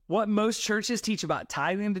What most churches teach about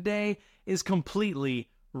tithing today is completely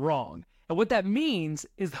wrong. And what that means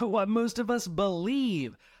is that what most of us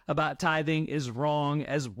believe about tithing is wrong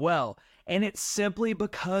as well. And it's simply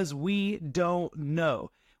because we don't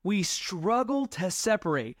know. We struggle to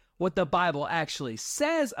separate what the Bible actually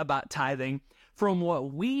says about tithing from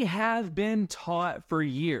what we have been taught for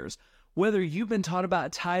years. Whether you've been taught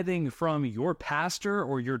about tithing from your pastor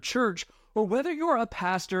or your church, or whether you're a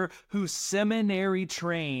pastor who's seminary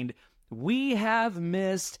trained, we have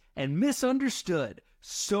missed and misunderstood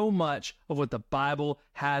so much of what the Bible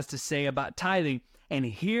has to say about tithing. And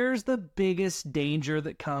here's the biggest danger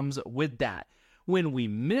that comes with that. When we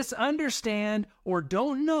misunderstand or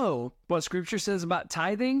don't know what Scripture says about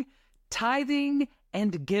tithing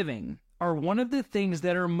and giving are one of the things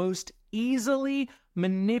that are most easily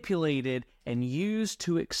manipulated and used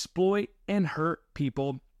to exploit and hurt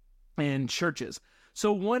people in churches.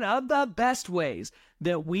 So one of the best ways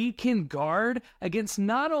that we can guard against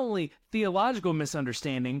not only theological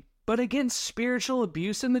misunderstanding, but against spiritual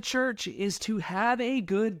abuse in the church is to have a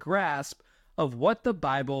good grasp of what the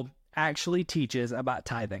Bible actually teaches about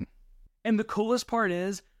tithing. And the coolest part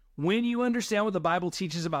is, when you understand what the Bible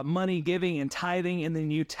teaches about money, giving, and tithing in the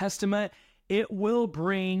New Testament, it will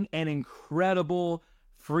bring an incredible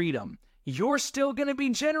freedom. You're still going to be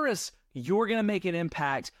generous. You're going to make an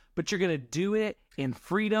impact, but you're going to do it in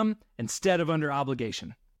freedom instead of under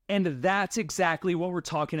obligation. And that's exactly what we're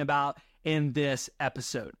talking about in this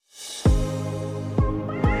episode.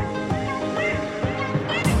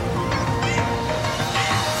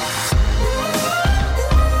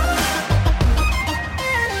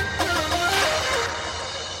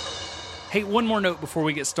 Hey, one more note before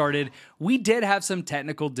we get started. We did have some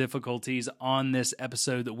technical difficulties on this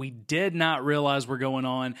episode that we did not realize were going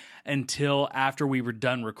on until after we were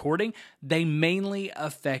done recording. They mainly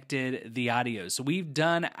affected the audio. So we've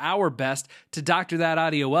done our best to doctor that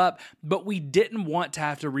audio up, but we didn't want to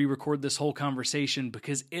have to re-record this whole conversation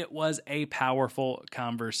because it was a powerful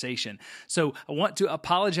conversation. So I want to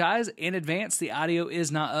apologize in advance. The audio is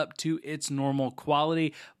not up to its normal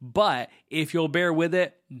quality, but if you'll bear with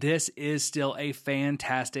it, this is still a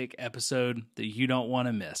fantastic episode that you don't want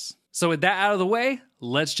to miss. So with that out of the way,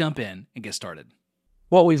 let's jump in and get started.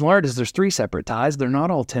 What we've learned is there's 3 separate tithes. They're not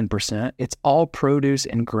all 10%. It's all produce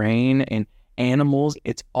and grain and animals.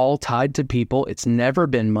 It's all tied to people. It's never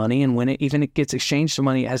been money. And when it gets exchanged to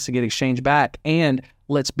money, it has to get exchanged back. And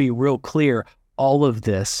let's be real clear, all of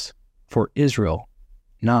this for Israel,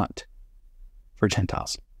 not for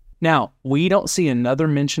Gentiles. Now, we don't see another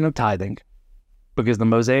mention of tithing because the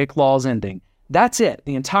Mosaic Law is ending. That's it.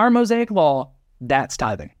 The entire Mosaic Law, that's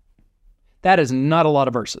tithing. That is not a lot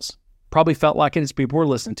of verses. Probably felt like it as people were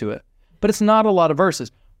listening to it, but it's not a lot of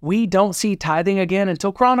verses. We don't see tithing again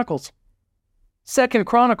until Chronicles. 2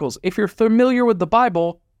 Chronicles. If you're familiar with the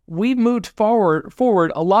Bible, we've moved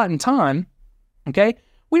forward a lot in time, okay?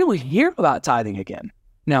 We don't hear about tithing again.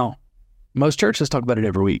 Now, most churches talk about it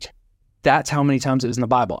every week. That's how many times it was in the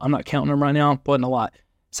Bible. I'm not counting them right now, but in a lot.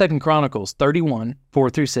 2 Chronicles 31,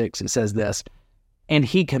 4-6, it says this, "And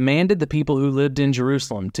he commanded the people who lived in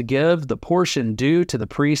Jerusalem to give the portion due to the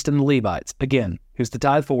priests and the Levites." Again, who's the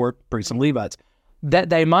tithe for? Priests and Levites. "That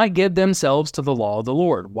they might give themselves to the law of the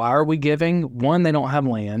Lord." Why are we giving? One, they don't have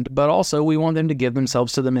land, but also we want them to give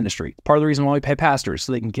themselves to the ministry. Part of the reason why we pay pastors,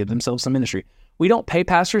 so they can give themselves some ministry. We don't pay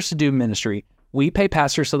pastors to do ministry. We pay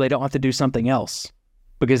pastors so they don't have to do something else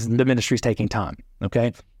because the ministry's taking time,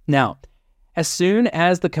 okay? Now, as soon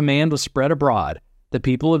as the command was spread abroad, the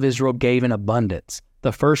people of Israel gave in abundance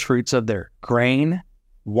the first fruits of their grain,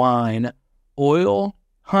 wine, oil,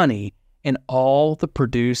 honey, and all the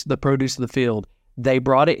produce of the field. They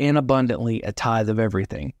brought it in abundantly, a tithe of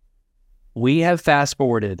everything. We have fast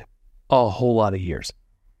forwarded a whole lot of years.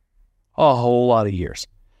 A whole lot of years.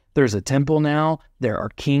 There's a temple now. There are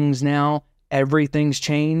kings now. Everything's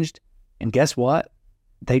changed. And guess what?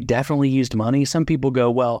 They definitely used money. Some people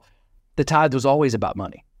go, well, the tithe was always about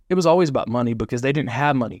money. It was always about money because they didn't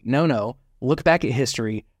have money. No. Look back at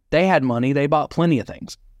history. They had money. They bought plenty of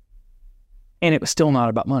things. And it was still not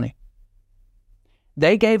about money.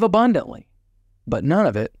 They gave abundantly, but none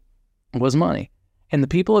of it was money. And the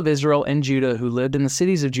people of Israel and Judah who lived in the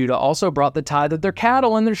cities of Judah also brought the tithe of their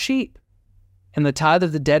cattle and their sheep, and the tithe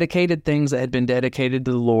of the dedicated things that had been dedicated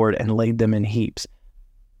to the Lord, and laid them in heaps.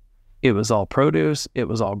 It was all produce. It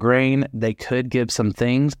was all grain. They could give some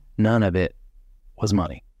things. None of it was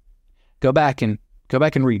money. Go back and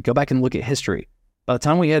read. Go back and look at history. By the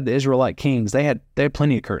time we had the Israelite kings, they had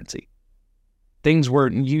plenty of currency. Things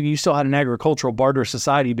were, you still had an agricultural barter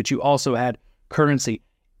society, but you also had currency.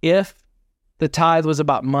 If the tithe was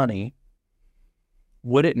about money,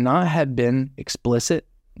 would it not have been explicit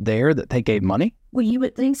there that they gave money? Well, you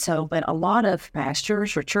would think so, but a lot of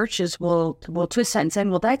pastors or churches will twist that and say,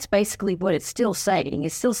 well, that's basically what it's still saying.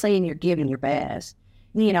 It's still saying you're giving your best.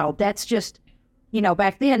 That's just,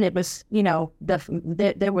 back then it was,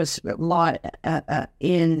 there was a lot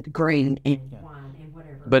in grain and wine and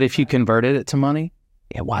whatever. But if you converted it to money,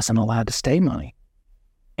 it wasn't allowed to stay money.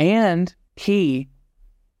 And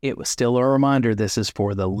it was still a reminder, this is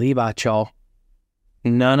for the Levites, y'all.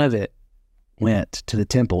 None of it went to the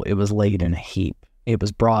temple. It was laid in a heap. It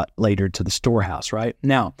was brought later to the storehouse, right?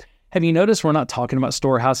 Now, have you noticed we're not talking about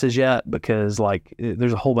storehouses yet? Because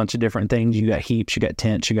there's a whole bunch of different things. You got heaps, you got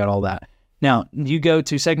tents, you got all that. Now, you go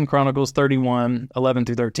to 2 Chronicles 31, 11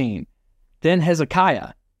 through 13. Then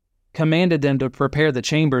Hezekiah commanded them to prepare the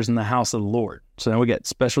chambers in the house of the Lord. So now we get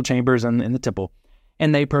special chambers in the temple.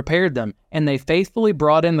 And they prepared them, and they faithfully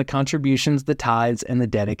brought in the contributions, the tithes, and the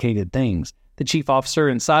dedicated things. The chief officer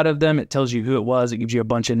inside of them, it tells you who it was. It gives you a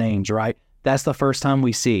bunch of names, right? That's the first time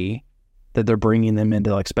we see that they're bringing them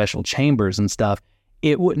into special chambers and stuff.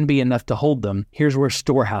 It wouldn't be enough to hold them. Here's where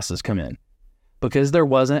storehouses come in. Because there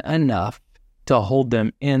wasn't enough to hold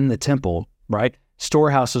them in the temple, right?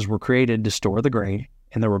 Storehouses were created to store the grain,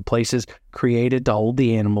 and there were places created to hold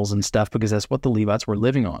the animals and stuff because that's what the Levites were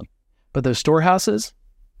living on. But those storehouses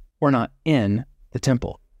were not in the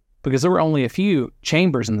temple because there were only a few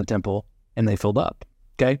chambers in the temple and they filled up.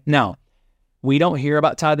 Okay. Now, we don't hear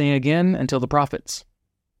about tithing again until the prophets.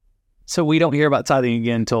 So we don't hear about tithing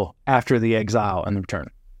again until after the exile and the return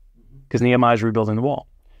because Nehemiah is rebuilding the wall.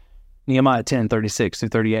 Nehemiah 10, 36 through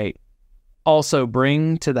 38. Also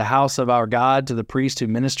bring to the house of our God, to the priests who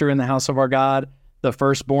minister in the house of our God, the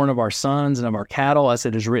firstborn of our sons and of our cattle, as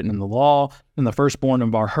it is written in the law, and the firstborn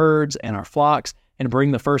of our herds and our flocks, and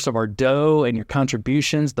bring the first of our dough and your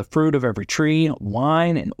contributions, the fruit of every tree,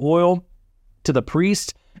 wine and oil, to the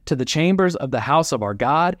priests, to the chambers of the house of our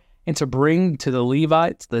God, and to bring to the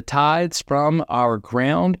Levites the tithes from our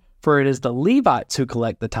ground, for it is the Levites who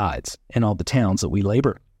collect the tithes in all the towns that we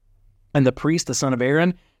labor. And the priest, the son of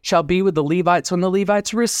Aaron, shall be with the Levites when the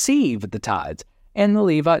Levites receive the tithes. And the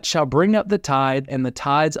Levites shall bring up the tithe and the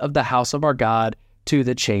tithes of the house of our God to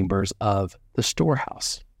the chambers of the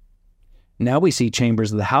storehouse. Now we see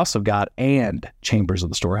chambers of the house of God and chambers of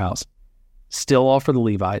the storehouse. Still all for the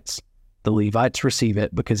Levites. The Levites receive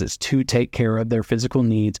it because it's to take care of their physical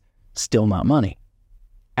needs, still not money.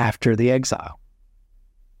 After the exile.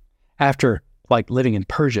 After living in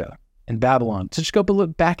Persia and Babylon. So just go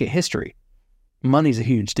look back at history. Money's a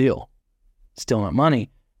huge deal. Still not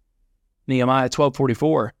money. Nehemiah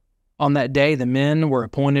 12:44. On that day, the men were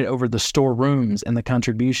appointed over the storerooms and the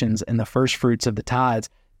contributions and the first fruits of the tithes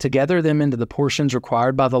to gather them into the portions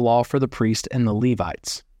required by the law for the priest and the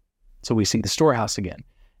Levites. So we see the storehouse again.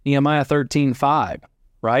 Nehemiah 13:5,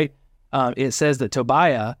 right? It says that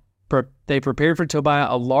they prepared for Tobiah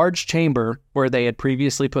a large chamber where they had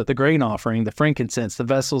previously put the grain offering, the frankincense, the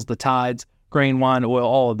vessels, the tithes, grain, wine, oil,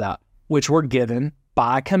 all of that, which were given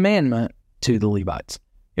by commandment to the Levites.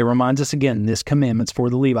 It reminds us again, this commandment's for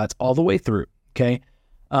the Levites all the way through, okay?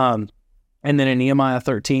 And then in Nehemiah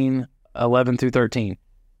 13, 11 through 13,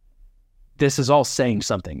 this is all saying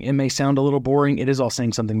something. It may sound a little boring. It is all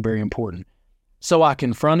saying something very important. So I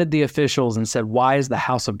confronted the officials and said, why is the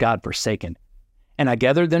house of God forsaken? And I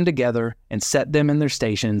gathered them together and set them in their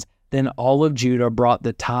stations. Then all of Judah brought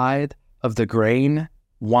the tithe of the grain,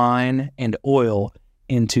 wine, and oil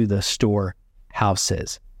into the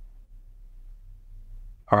storehouses.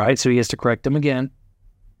 All right, so he has to correct them again.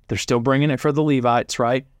 They're still bringing it for the Levites,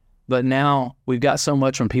 right? But now we've got so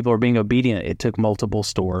much when people are being obedient, it took multiple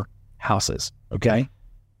storehouses, okay?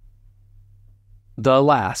 The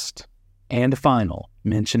last and final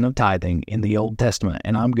mention of tithing in the Old Testament,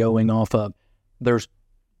 and I'm going off of, there's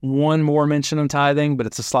one more mention of tithing, but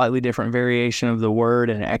it's a slightly different variation of the word,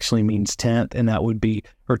 and it actually means tenth, and that would be,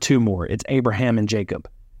 or two more. It's Abraham and Jacob.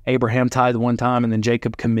 Abraham tithed one time, and then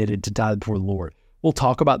Jacob committed to tithe before the Lord. We'll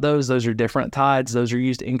talk about those. Those are different tithes. Those are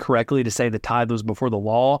used incorrectly to say the tithe was before the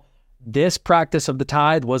law. This practice of the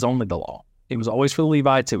tithe was only the law. It was always for the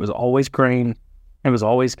Levites. It was always grain. It was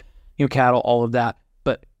always, cattle, all of that.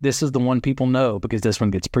 But this is the one people know because this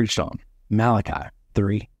one gets preached on. Malachi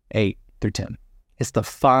 3, 8 through 10. It's the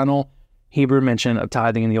final Hebrew mention of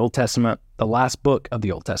tithing in the Old Testament, the last book of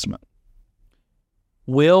the Old Testament.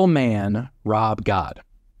 Will man rob God?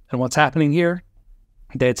 And what's happening here?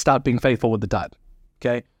 They had stopped being faithful with the tithe.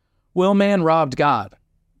 Okay? Will man robbed God?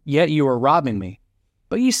 Yet you are robbing me.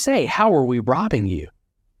 But you say, how are we robbing you?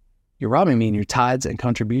 You're robbing me in your tithes and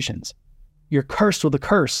contributions. You're cursed with a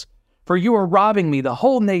curse, for you are robbing me, the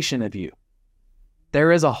whole nation of you.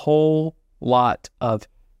 There is a whole lot of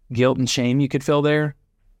guilt and shame you could feel there,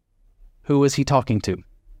 who was he talking to?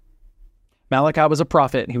 Malachi was a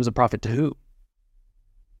prophet, and he was a prophet to who?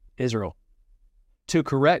 Israel. To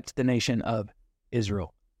correct the nation of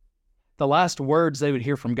Israel. The last words they would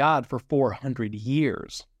hear from God for 400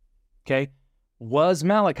 years. Okay? Was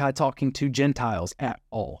Malachi talking to Gentiles at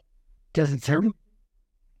all? Doesn't serve.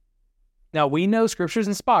 Now, we know Scripture's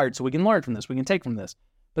inspired, so we can learn from this. We can take from this.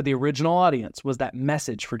 But the original audience was that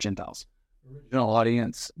message for Gentiles. Original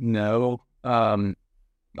audience, no. I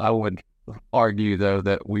would argue, though,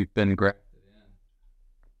 that we've been grafted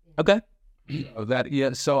in. Okay.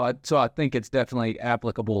 So I think it's definitely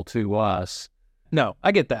applicable to us. No,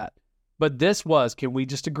 I get that. But this was, can we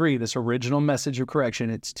just agree, this original message of correction,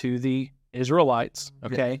 it's to the Israelites,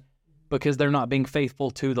 okay? Yes. Because they're not being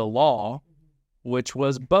faithful to the law, which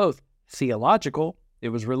was both theological, it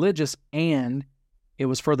was religious, and it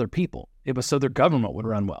was for their people. It was so their government would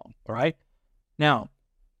run well, all right? Now,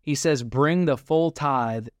 he says, bring the full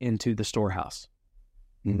tithe into the storehouse,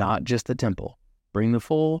 not just the temple. Bring the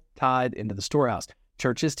full tithe into the storehouse.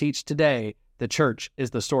 Churches teach today the church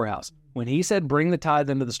is the storehouse. When he said bring the tithe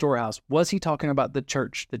into the storehouse, was he talking about the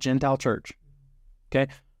church, the Gentile church?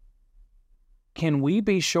 Okay. Can we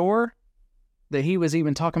be sure that he was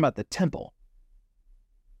even talking about the temple?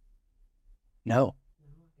 No.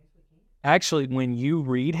 Actually, when you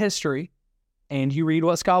read history and you read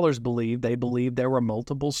what scholars believe, they believe there were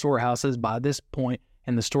multiple storehouses by this point,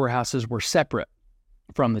 and the storehouses were separate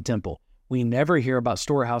from the temple. We never hear about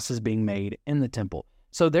storehouses being made in the temple.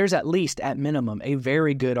 So there's at least, at minimum, a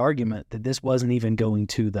very good argument that this wasn't even going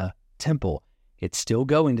to the temple. It's still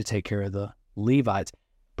going to take care of the Levites.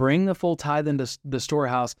 Bring the full tithe into the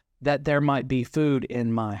storehouse that there might be food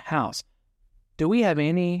in my house. Do we have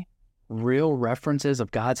any real references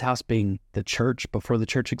of God's house being the church before the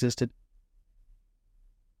church existed?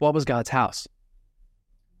 What was God's house?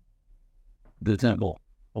 The temple.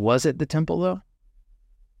 Was it the temple, though?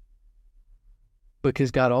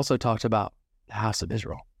 Because God also talked about the house of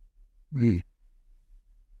Israel,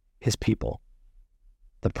 his people,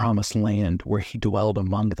 the promised land where he dwelled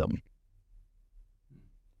among them.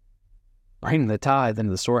 Bring the tithe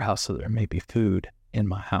into the storehouse so there may be food in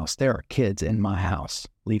my house. There are kids in my house,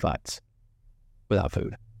 Levites, without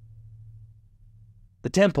food. The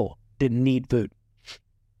temple didn't need food.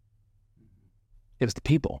 It was the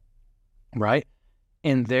people, right?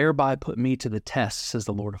 And thereby put me to the test, says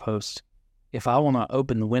the Lord of hosts. If I will not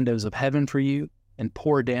open the windows of heaven for you and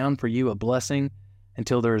pour down for you a blessing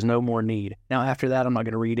until there is no more need. Now, after that, I'm not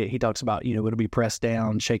going to read it. He talks about, it'll be pressed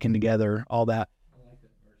down, shaken together, all that.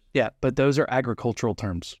 Yeah, but those are agricultural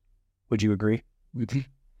terms. Would you agree?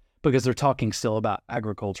 Because they're talking still about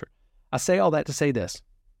agriculture. I say all that to say this.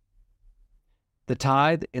 The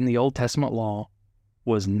tithe in the Old Testament law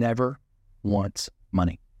was never once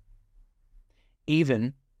money.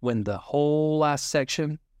 Even when the whole last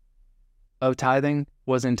section of tithing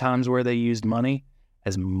was in times where they used money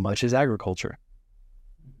as much as agriculture,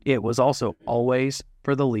 it was also always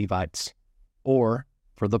for the Levites or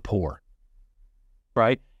for the poor,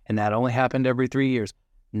 right? And that only happened every 3 years.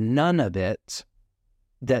 None of it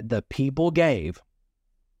that the people gave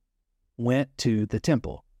went to the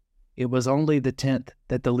temple. It was only the tenth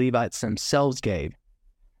that the Levites themselves gave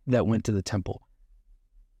that went to the temple.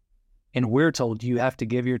 And we're told you have to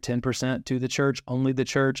give your 10% to the church, only the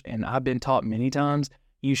church. And I've been taught many times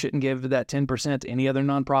you shouldn't give that 10% to any other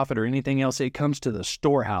nonprofit or anything else. It comes to the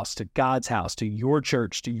storehouse, to God's house, to your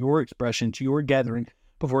church, to your expression, to your gathering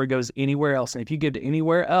before it goes anywhere else. And if you give to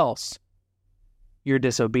anywhere else, you're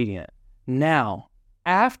disobedient. Now,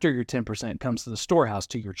 after your 10% comes to the storehouse,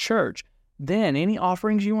 to your church, then any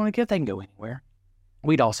offerings you want to give, they can go anywhere.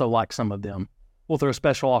 We'd also like some of them. We'll throw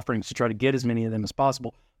special offerings to try to get as many of them as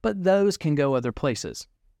possible. But those can go other places,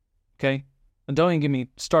 okay? And don't even get me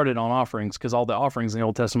started on offerings, because all the offerings in the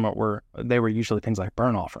Old Testament were usually things like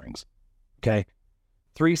burnt offerings, okay?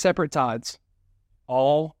 3 separate tithes,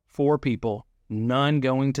 all for people, none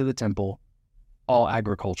going to the temple, all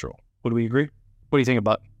agricultural. Would we agree? What do you think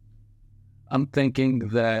about? I'm thinking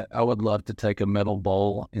that I would love to take a metal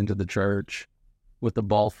bowl into the church with a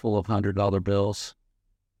bowl full of $100 bills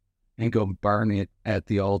and go burn it at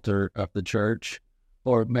the altar of the church.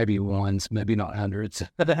 Or maybe ones, maybe not hundreds,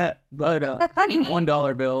 but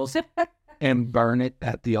 $1 bills, and burn it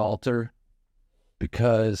at the altar,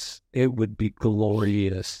 because it would be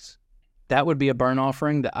glorious. That would be a burnt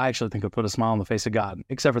offering that I actually think would put a smile on the face of God,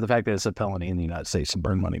 except for the fact that it's a felony in the United States to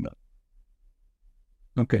burn money. But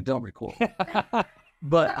okay, don't record.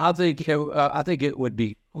 But I think it would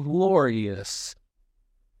be glorious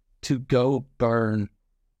to go burn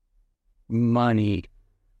money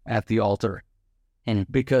at the altar. And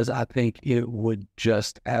because I think it would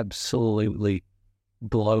just absolutely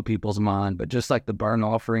blow people's mind. But just like the burnt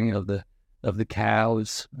offering of the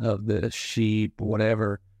cows, of the sheep,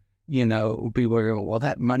 whatever, people are going, well,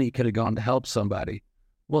 that money could have gone to help somebody.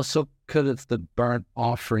 Well, so could have the burnt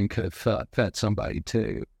offering could have fed somebody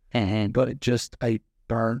too. But just a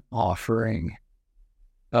burnt offering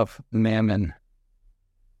of mammon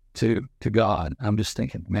to God. I'm just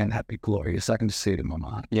thinking, man, that'd be glorious. I can just see it in my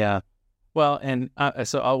mind. Yeah. Well, and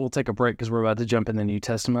so I will take a break because we're about to jump in the New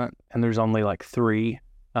Testament, and there's only like 3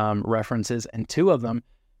 references, and 2 of them,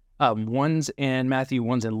 one's in Matthew,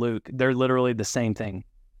 one's in Luke. They're literally the same thing.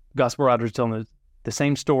 Gospel writers telling the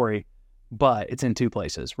same story, but it's in 2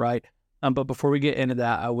 places, right? But before we get into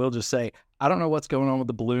that, I will just say, I don't know what's going on with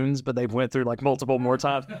the balloons, but they've went through like multiple more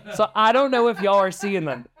times. So I don't know if y'all are seeing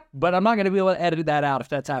them, but I'm not going to be able to edit that out if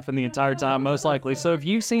that's happened the entire time, most likely. So if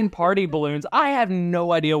you've seen party balloons, I have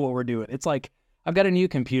no idea what we're doing. It's like, I've got a new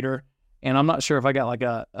computer, and I'm not sure if I got like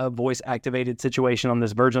a voice-activated situation on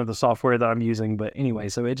this version of the software that I'm using. But anyway,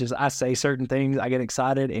 so I say certain things, I get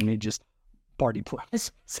excited, and it just party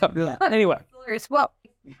balloons. So anyway. Well,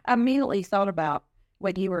 I immediately thought about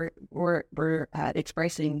when you were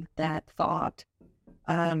expressing that thought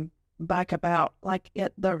back about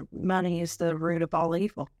the money is the root of all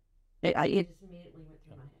evil. It immediately went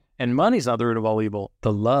through my head. And money's not the root of all evil.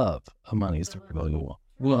 The love of money is the root of all evil.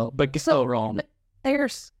 Well, but so wrong.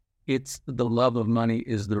 It's the love of money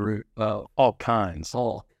is the root of all kinds.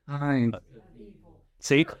 All kinds.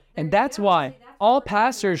 See? And that's why all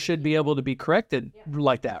pastors should be able to be corrected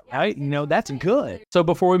like that, right? That's good. So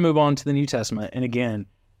before we move on to the New Testament, and again,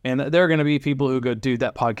 and there are going to be people who go, dude,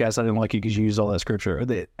 that podcast, I didn't like you because you used all that scripture.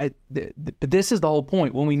 But this is the whole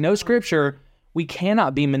point. When we know scripture, we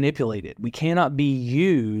cannot be manipulated. We cannot be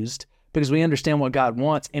used because we understand what God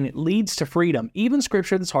wants, and it leads to freedom, even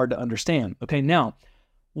scripture that's hard to understand. Okay, now,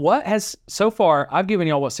 so far, I've given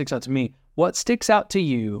y'all what sticks out to me. What sticks out to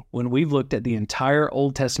you when we've looked at the entire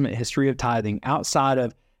Old Testament history of tithing outside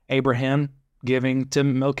of Abraham giving to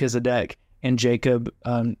Melchizedek and Jacob,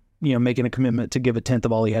 making a commitment to give 1/10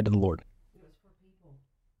 of all he had to the Lord? It was for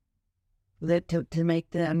people. To make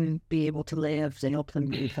them be able to live, to help them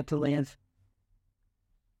to live.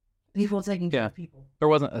 People taking care of people. There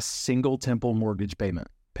wasn't a single temple mortgage payment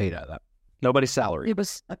paid out of that. Nobody's salary. It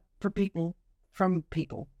was for people, from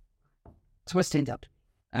people. That's what stands out.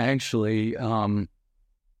 Actually,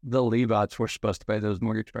 the Levites were supposed to pay those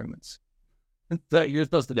mortgage payments. So you're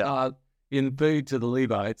supposed to tithe in food to the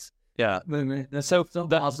Levites. Yeah. So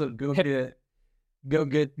also go to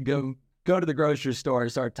the grocery store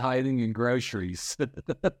and start tithing in groceries.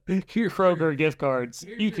 Your Kroger gift cards.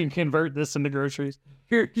 You can convert this into groceries.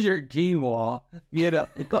 Here's your quinoa.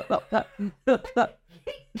 Quinoa.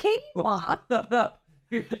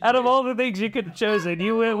 Out of all the things you could have chosen,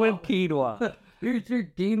 you went with quinoa. Here's your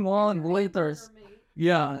quinoa and liters.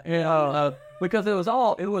 Yeah, because it was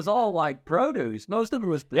all like produce. Most of it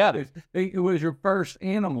was produce. It was your first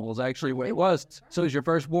animals, actually. What it was. So it was your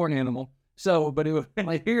firstborn animal. So, but it was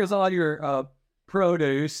like, here's all your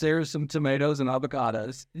produce. There's some tomatoes and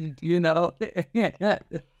avocados.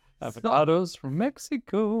 Avocados from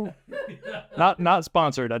Mexico. Not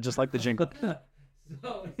sponsored. I just like the jingle.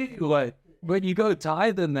 So anyway, but you go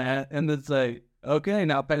tithe in that, and then say, okay,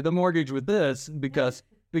 now pay the mortgage with this because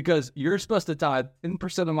you're supposed to tithe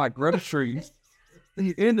 10% of my groceries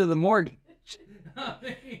into the mortgage.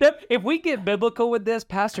 If we get biblical with this,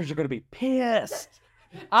 pastors are going to be pissed.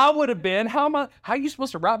 I would have been. How are you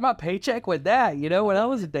supposed to write my paycheck with that? When I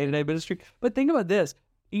was in day-to-day ministry. But think about this.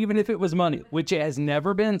 Even if it was money, which it has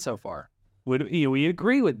never been so far, we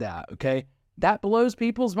agree with that, okay? That blows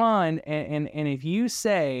people's mind. And if you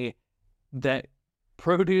say that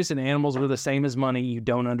produce and animals were the same as money, you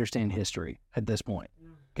don't understand history at this point.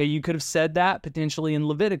 Okay, you could have said that potentially in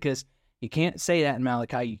Leviticus. You can't say that in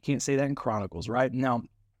Malachi. You can't say that in Chronicles, right? Now,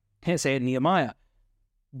 can't say it in Nehemiah.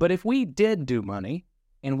 But if we did do money,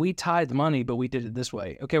 and we tithe money, but we did it this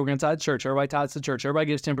way. Okay, we're going to tithe church. Everybody tithes the church. Everybody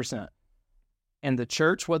gives 10%. And the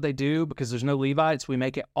church, what they do, because there's no Levites, we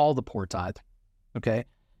make it all the poor tithe. Okay?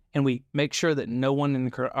 And we make sure that no one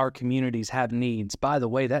in our communities have needs. By the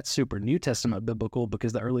way, that's super New Testament biblical,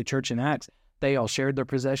 because the early church in Acts, they all shared their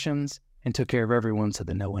possessions and took care of everyone so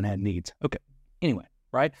that no one had needs. Okay, anyway,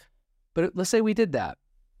 right? But let's say we did that.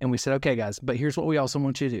 And we said, okay, guys, but here's what we also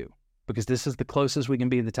want you to do, because this is the closest we can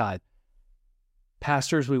be to the tithe.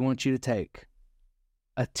 Pastors, we want you to take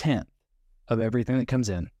 1/10 of everything that comes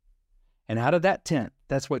in. And out of that 1/10,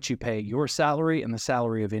 that's what you pay your salary and the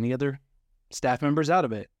salary of any other staff members out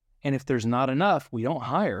of it. And if there's not enough, we don't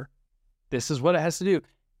hire. This is what it has to do.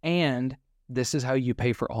 And this is how you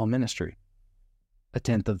pay for all ministry.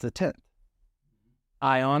 1/10 of the 10th.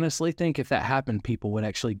 I honestly think if that happened, people would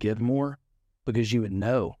actually give more because you would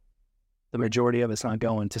know the majority of it's not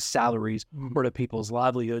going to salaries or to people's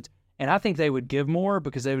livelihoods. And I think they would give more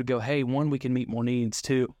because they would go, hey, one, we can meet more needs.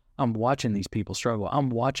 Two, I'm watching these people struggle. I'm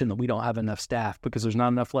watching that we don't have enough staff because there's not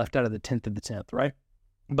enough left out of the 10th of the 10th, right?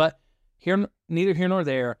 But neither here nor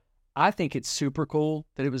there. I think it's super cool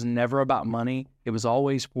that it was never about money. It was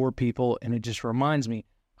always for people. And it just reminds me,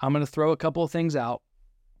 I'm going to throw a couple of things out.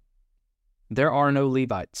 There are no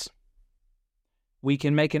Levites. We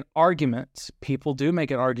can make an argument. People do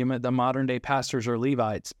make an argument that modern day pastors are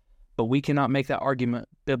Levites, but we cannot make that argument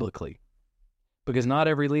biblically because not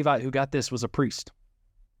every Levite who got this was a priest,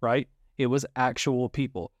 right? It was actual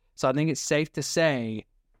people. So I think it's safe to say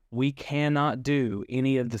we cannot do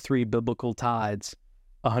any of the 3 biblical tithes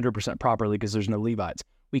 100% properly because there's no Levites.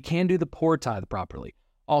 We can do the poor tithe properly.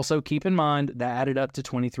 Also, keep in mind that added up to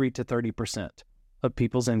 23 to 30% of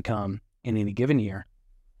people's income in any given year.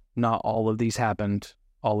 Not all of these happened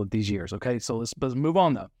all of these years, okay? So let's move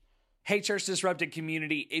on, though. Hey, Church Disrupted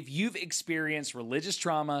community, if you've experienced religious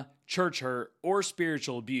trauma, church hurt, or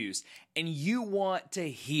spiritual abuse, and you want to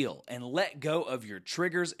heal and let go of your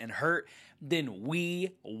triggers and hurt, then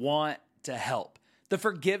we want to help. The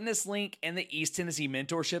Forgiveness Link and the East Tennessee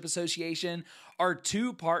Mentorship Association are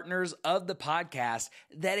 2 partners of the podcast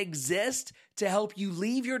that exist to help you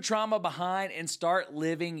leave your trauma behind and start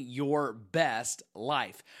living your best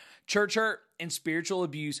life. Church hurt and spiritual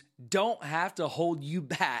abuse don't have to hold you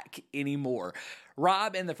back anymore.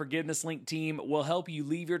 Rob and the Forgiveness Link team will help you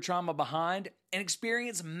leave your trauma behind and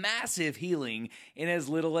experience massive healing in as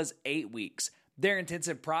little as 8 weeks. Their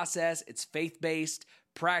intensive process, it's faith-based,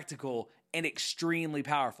 practical, and extremely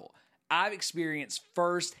powerful. I've experienced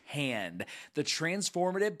firsthand the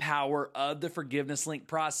transformative power of the Forgiveness Link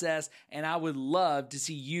process, and I would love to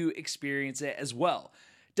see you experience it as well.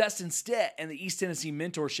 Dustin Stitt and the East Tennessee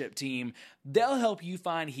Mentorship team, they'll help you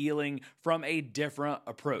find healing from a different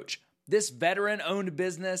approach. This veteran-owned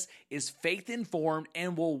business is faith-informed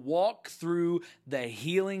and will walk through the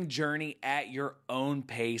healing journey at your own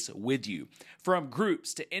pace with you. From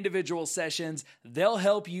groups to individual sessions, they'll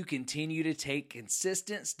help you continue to take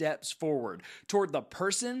consistent steps forward toward the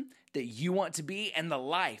person that you want to be and the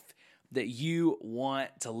life that you want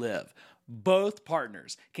to live. Both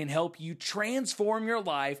partners can help you transform your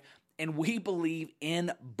life, and we believe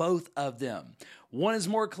in both of them. One is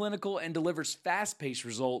more clinical and delivers fast-paced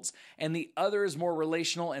results, and the other is more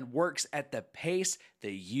relational and works at the pace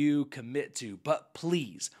that you commit to. But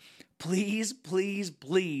please, please, please,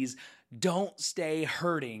 please don't stay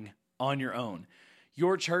hurting on your own.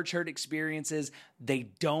 Your church hurt experiences, they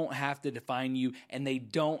don't have to define you, and they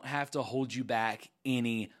don't have to hold you back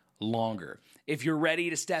any longer. If you're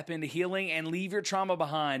ready to step into healing and leave your trauma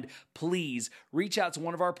behind, please reach out to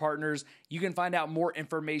one of our partners. You can find out more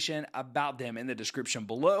information about them in the description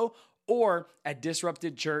below or at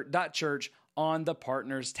disruptedchurch.church on the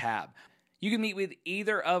Partners tab. You can meet with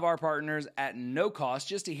either of our partners at no cost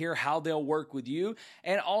just to hear how they'll work with you,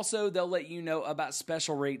 and also they'll let you know about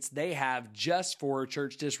special rates they have just for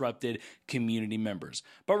Church Disrupted community members.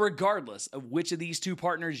 But regardless of which of these 2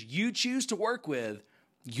 partners you choose to work with,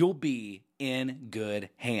 you'll be in good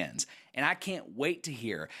hands. And I can't wait to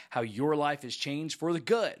hear how your life has changed for the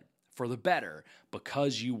good, for the better,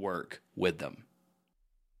 because you work with them.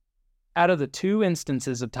 Out of the 2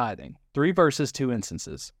 instances of tithing, 3 verses, 2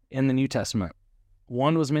 instances in the New Testament,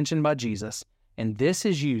 one was mentioned by Jesus, and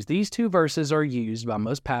these 2 verses are used by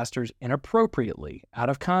most pastors inappropriately, out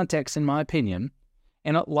of context, in my opinion,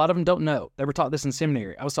 and a lot of them don't know. They were taught this in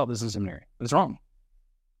seminary. I was taught this in seminary, but it's wrong.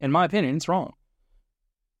 In my opinion, it's wrong.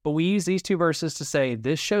 But we use these 2 verses to say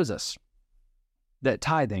this shows us that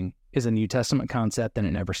tithing is a New Testament concept and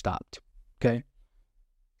it never stopped. Okay?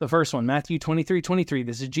 The first one, Matthew 23:23,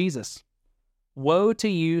 this is Jesus. Woe to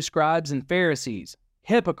you, scribes and Pharisees,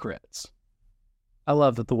 hypocrites. I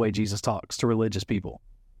love the way Jesus talks to religious people.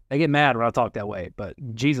 They get mad when I talk that way, but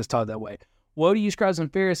Jesus taught that way. Woe to you, scribes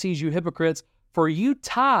and Pharisees, you hypocrites, for you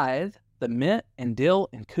tithe the mint and dill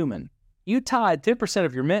and cumin. You tithe 10%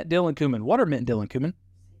 of your mint, dill, and cumin. What are mint, dill, and cumin?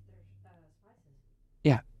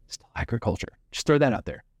 Yeah, still agriculture. Just throw that out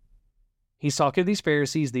there. He's talking to these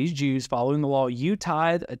Pharisees, these Jews following the law. You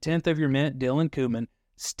tithe 1/10 of your mint, dill, and cumin.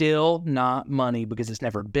 Still not money because it's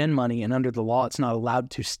never been money, and under the law, it's not allowed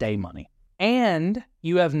to stay money. And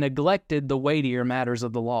you have neglected the weightier matters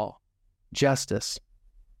of the law: justice,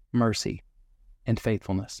 mercy, and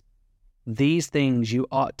faithfulness. These things you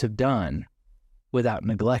ought to have done without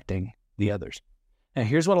neglecting the others. Now,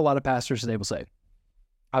 here's what a lot of pastors today will say.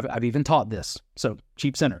 I've even taught this. So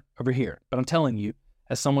cheap sinner over here. But I'm telling you,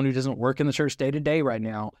 as someone who doesn't work in the church day to day right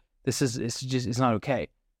now, it's not okay.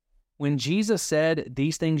 When Jesus said,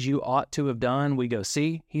 these things you ought to have done, we go,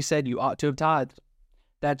 see, he said you ought to have tithed.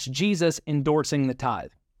 That's Jesus endorsing the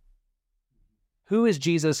tithe. Who is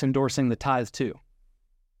Jesus endorsing the tithe to?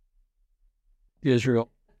 Israel.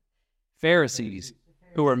 Pharisees,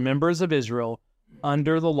 who are members of Israel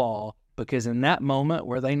under the law, because in that moment,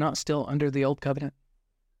 were they not still under the old covenant?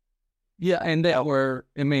 Yeah, and they were,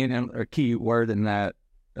 a key word in that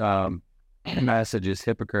message is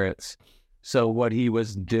hypocrites. So what he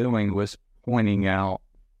was doing was pointing out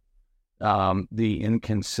the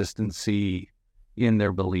inconsistency in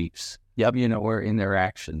their beliefs, or in their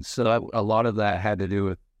actions. So a lot of that had to do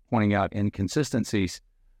with pointing out inconsistencies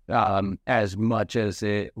as much as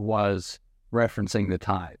it was referencing the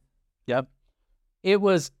tithe. Yep. It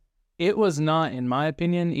was not, in my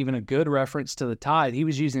opinion, even a good reference to the tithe. He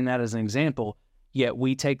was using that as an example, yet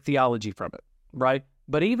we take theology from it, right?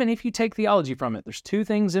 But even if you take theology from it, there's two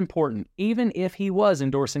things important. Even if he was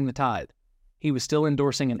endorsing the tithe, he was still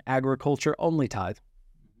endorsing an agriculture-only tithe.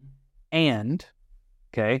 And,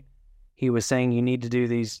 he was saying you need to do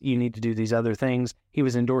these other things. He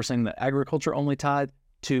was endorsing the agriculture-only tithe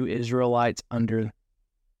to Israelites under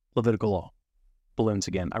Levitical law. Balloons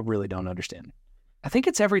again. I really don't understand. I think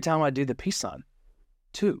it's every time I do the peace sign,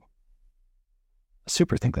 too. I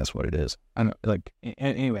super think that's what it is. I know,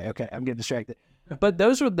 anyway, okay, I'm getting distracted. But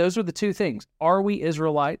those are the two things. Are we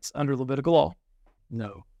Israelites under Levitical law?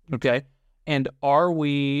 No. Okay. And are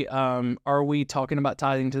we talking about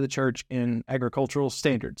tithing to the church in agricultural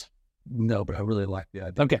standards? No, but I really like the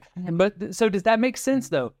idea. Okay. But so does that make sense,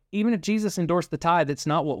 though? Even if Jesus endorsed the tithe, it's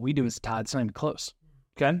not what we do as a tithe. It's not even close.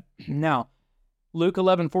 Okay? Now, Luke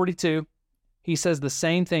 11:42, he says the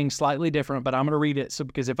same thing, slightly different, but I'm going to read it. So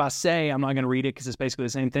because if I say I'm not going to read it because it's basically the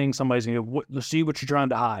same thing, somebody's going to go, let's see what you're trying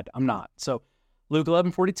to hide. I'm not. So Luke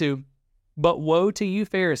 11:42, but woe to you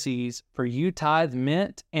Pharisees, for you tithe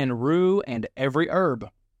mint and rue and every herb,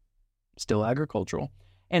 still agricultural,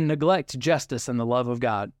 and neglect justice and the love of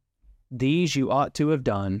God. These you ought to have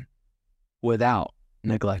done without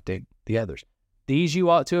neglecting the others. These you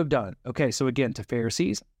ought to have done. Okay, so again, to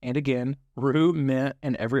Pharisees, and again, rue, mint,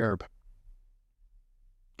 and every herb.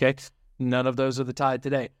 Okay, none of those are the tithe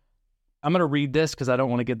today. I'm going to read this because I don't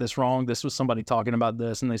want to get this wrong. This was somebody talking about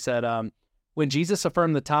this, and they said, when Jesus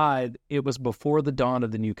affirmed the tithe, it was before the dawn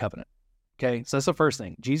of the new covenant. Okay, so that's the first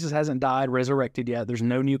thing. Jesus hasn't died, resurrected yet. There's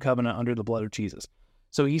no new covenant under the blood of Jesus.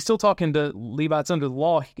 So he's still talking to Levites under the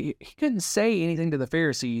law. He couldn't say anything to the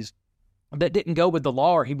Pharisees that didn't go with the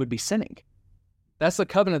law, or he would be sinning. That's the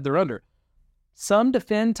covenant they're under. Some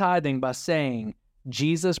defend tithing by saying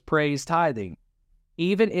Jesus praised tithing,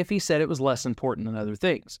 even if he said it was less important than other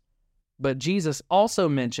things. But Jesus also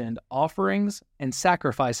mentioned offerings and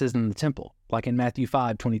sacrifices in the temple, like in Matthew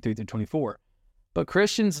 5:23-24. But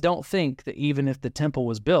Christians don't think that even if the temple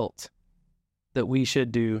was built, that we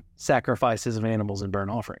should do sacrifices of animals and burnt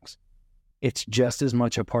offerings. It's just as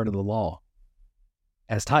much a part of the law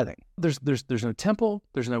as tithing. There's no temple,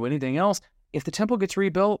 there's no anything else. If the temple gets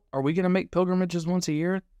rebuilt, are we going to make pilgrimages once a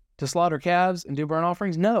year to slaughter calves and do burnt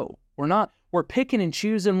offerings? No, we're not. We're picking and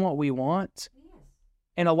choosing what we want.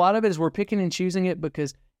 And a lot of it is we're picking and choosing it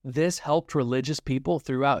because this helped religious people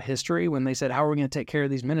throughout history when they said, how are we going to take care of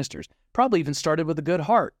these ministers? Probably even started with a good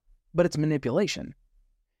heart, but it's manipulation.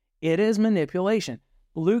 It is manipulation.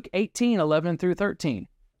 Luke 18:11-13,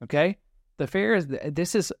 okay?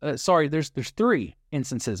 The there's three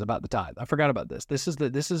instances about the tithe. I forgot about this. This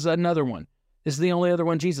is another one. This is the only other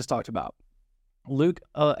one Jesus talked about. Luke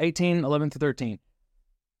 18:11-13.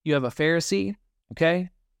 You have a Pharisee,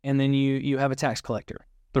 okay? And then you have a tax collector.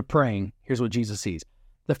 They're praying. Here's what Jesus sees.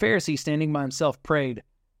 The Pharisee, standing by himself, prayed,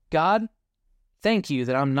 God, thank you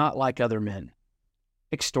that I'm not like other men,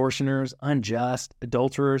 extortioners, unjust,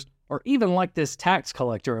 adulterers, or even like this tax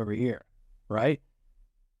collector over here, right?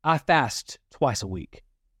 I fast twice a week.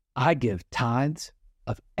 I give tithes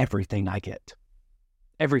of everything I get.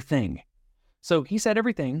 Everything. So he said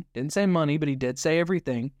everything. Didn't say money, but he did say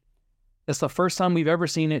everything. That's the first time we've ever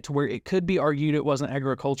seen it to where it could be argued it wasn't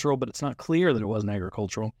agricultural, but it's not clear that it wasn't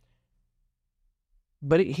agricultural.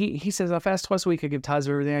 But he says, I fast twice a week, I give tithes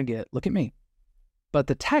of everything I get. Look at me. But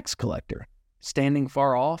the tax collector, standing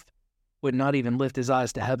far off, would not even lift his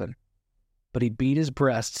eyes to heaven. But he beat his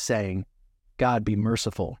breast, saying, God, be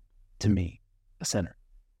merciful to me, a sinner.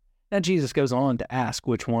 Now Jesus goes on to ask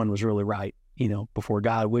which one was really right, before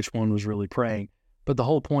God, which one was really praying. But the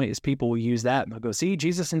whole point is people will use that and they'll go, see,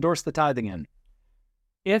 Jesus endorsed the tithe again.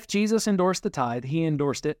 If Jesus endorsed the tithe, he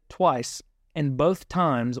endorsed it twice, and both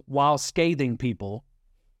times while scathing people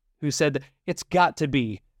who said that it's got to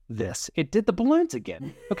be this. It did the balloons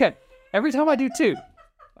again. Okay, every time I do two,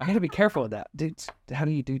 I got to be careful with that. Dude, how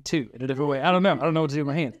do you do two in a different way? I don't know. I don't know what to do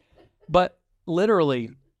with my hands. But literally,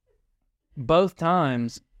 both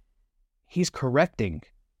times, he's correcting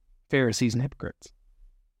Pharisees and hypocrites.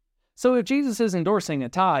 So if Jesus is endorsing a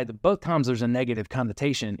tithe, both times there's a negative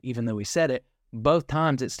connotation, even though he said it. Both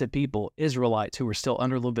times it's to people, Israelites, who were still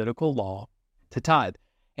under Levitical law, to tithe.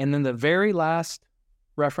 And then the very last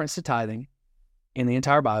reference to tithing in the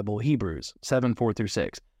entire Bible, Hebrews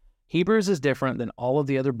 7:4-6. Hebrews is different than all of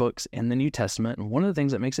the other books in the New Testament. And one of the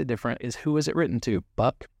things that makes it different is who is it written to,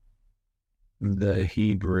 Buck? The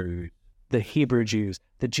Hebrew Jews,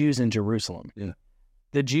 the Jews in Jerusalem. Yeah.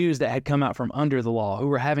 The Jews that had come out from under the law, who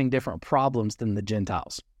were having different problems than the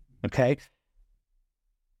Gentiles, okay?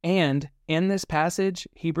 And in this passage,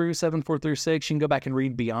 Hebrews 7:4-6, you can go back and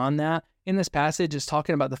read beyond that. In this passage, it's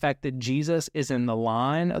talking about the fact that Jesus is in the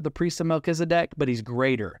line of the priest of Melchizedek, but he's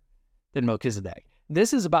greater than Melchizedek.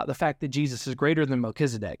 This is about the fact that Jesus is greater than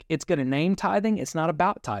Melchizedek. It's going to name tithing. It's not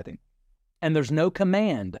about tithing. And there's no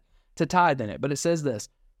command to tithe in it, but it says this: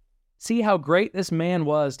 see how great this man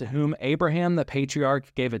was, to whom Abraham the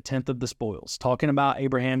patriarch gave a tenth of the spoils. Talking about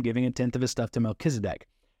Abraham giving a tenth of his stuff to Melchizedek.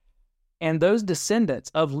 And those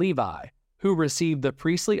descendants of Levi who received the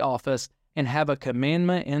priestly office and have a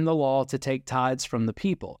commandment in the law to take tithes from the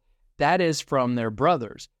people, that is, from their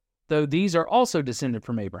brothers, though these are also descended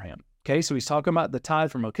from Abraham. Okay, so he's talking about the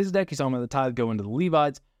tithe from Melchizedek. He's talking about the tithe going to the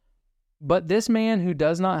Levites. But this man who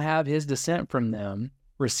does not have his descent from them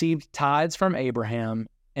received tithes from Abraham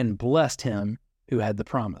and blessed him who had the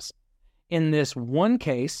promise. In this one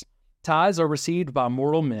case, tithes are received by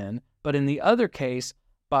mortal men, but in the other case,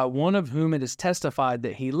 by one of whom it is testified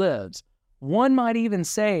that he lives. One might even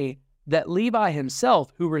say that Levi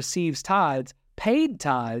himself, who receives tithes, paid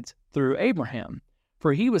tithes through Abraham,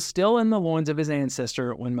 for he was still in the loins of his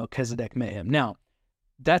ancestor when Melchizedek met him. Now,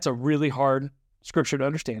 that's a really hard scripture to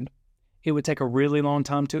understand. It would take a really long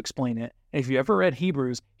time to explain it. And if you ever read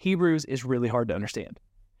Hebrews, Hebrews is really hard to understand.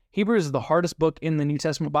 Hebrews is the hardest book in the New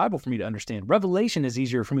Testament Bible for me to understand. Revelation is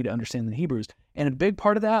easier for me to understand than Hebrews. And a big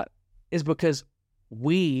part of that is because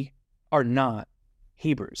we are not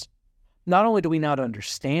Hebrews. Not only do we not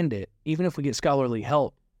understand it, even if we get scholarly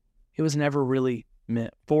help, it was never really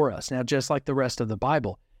meant for us. Now, just like the rest of the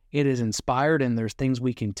Bible, it is inspired and there's things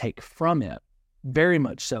we can take from it. Very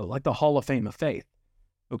much so, like the Hall of Fame of Faith.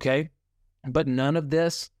 Okay? But none of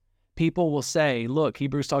this, people will say, look,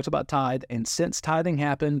 Hebrews talks about tithe, and since tithing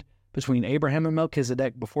happened between Abraham and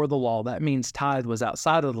Melchizedek before the law, that means tithe was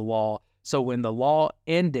outside of the law. So when the law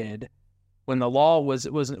ended, when the law was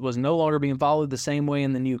no longer being followed the same way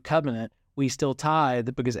in the new covenant, we still tithe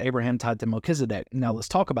because Abraham tithed to Melchizedek. Now let's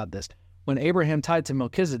talk about this. When Abraham tithed to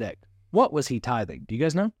Melchizedek, what was he tithing? Do you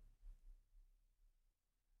guys know?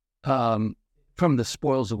 From the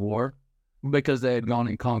spoils of war, because they had gone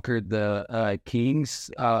and conquered the kings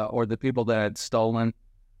or the people that had stolen,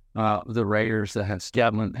 the raiders that had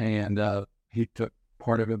stolen, and he took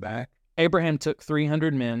part of it back. Abraham took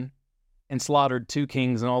 300 men and slaughtered 2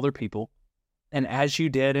 kings and all their people. And as you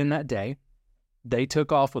did in that day, they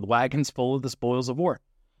took off with wagons full of the spoils of war,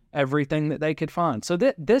 everything that they could find. So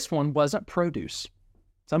this one wasn't produce.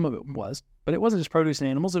 Some of it was, but it wasn't just produce and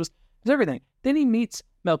animals. It was everything. Then he meets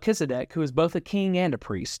Melchizedek, who is both a king and a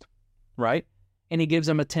priest, right? And he gives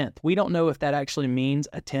him a tenth. We don't know if that actually means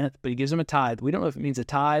a tenth, but he gives him a tithe. We don't know if it means a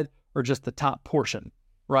tithe or just the top portion,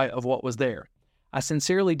 right, of what was there. I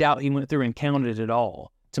sincerely doubt he went through and counted it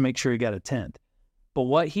all to make sure he got a tenth. But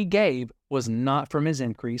what he gave was not from his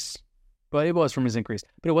increase. Well, it was from his increase,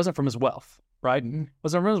 but it wasn't from his wealth, right? It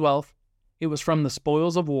wasn't from his wealth. It was from the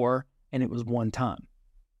spoils of war, and it was one time.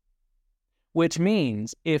 Which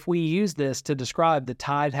means if we use this to describe the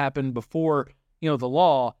tithe happened before, the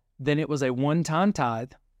law, then it was a one-time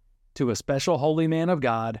tithe to a special holy man of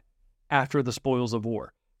God after the spoils of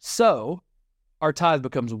war. So our tithe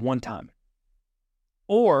becomes one time.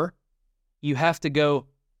 Or you have to go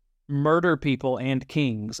murder people and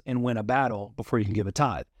kings and win a battle before you can give a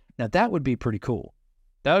tithe. Now, that would be pretty cool.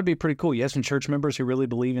 That would be pretty cool. You have some church members who really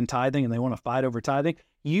believe in tithing and they want to fight over tithing.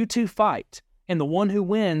 You two fight, and the one who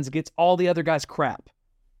wins gets all the other guys' crap.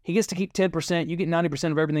 He gets to keep 10%, you get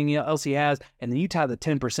 90% of everything else he has, and then you tithe the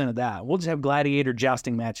 10% of that. We'll just have gladiator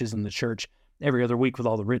jousting matches in the church every other week with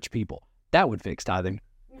all the rich people. That would fix tithing.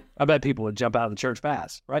 I bet people would jump out of the church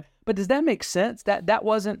fast, right? But does that make sense? That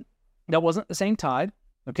wasn't the same tithe,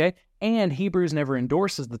 okay? And Hebrews never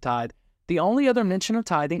endorses the tithe. The only other mention of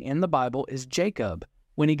tithing in the Bible is Jacob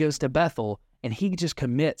when he goes to Bethel and he just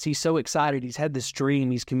commits. He's so excited. He's had this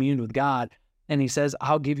dream. He's communed with God. And he says,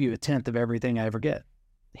 I'll give you a tenth of everything I ever get.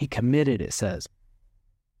 He committed, it says.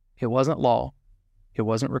 It wasn't law. It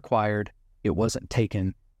wasn't required. It wasn't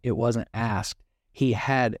taken. It wasn't asked. He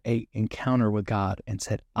had an encounter with God and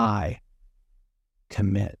said, I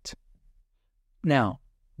commit. Now,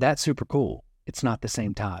 that's super cool. It's not the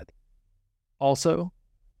same tithe. Also,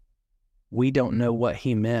 we don't know what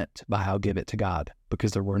he meant by I'll give it to God,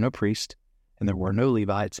 because there were no priests and there were no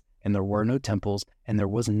Levites and there were no temples and there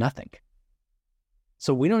was nothing.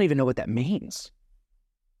 So we don't even know what that means.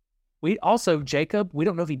 Jacob, we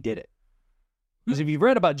don't know if he did it. Because if you've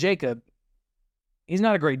read about Jacob, he's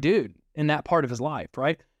not a great dude in that part of his life,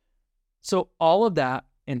 right? So all of that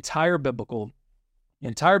entire biblical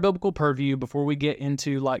purview before we get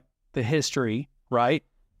into like the history, right?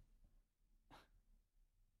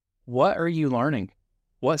 What are you learning?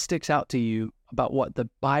 What sticks out to you about what the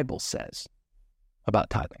Bible says about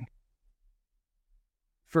tithing?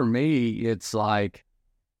 For me, it's like,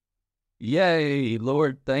 yay,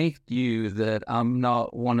 Lord, thank you that I'm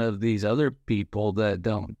not one of these other people that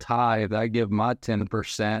don't tithe. I give my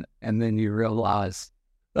 10%, and then you realize,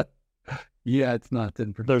 yeah, it's not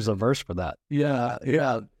 10%. There's a verse for that.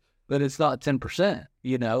 Yeah, but it's not 10%,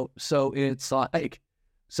 So it's like,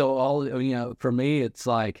 for me, it's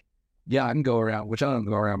like, yeah, I can go around, which I don't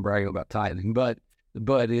go around bragging about tithing, but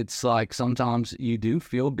it's like sometimes you do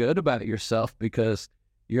feel good about yourself because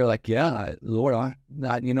you're like, yeah, Lord,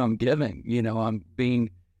 I'm giving, I'm being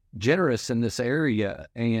generous in this area.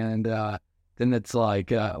 And then it's like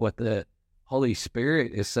what the Holy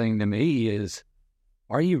Spirit is saying to me is,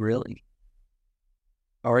 are you really?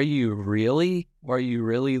 Are you really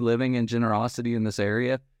living in generosity in this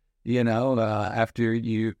area? After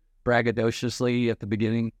you braggadociously at the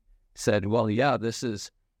beginning said, well, yeah, this is,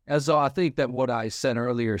 as though I think that what I said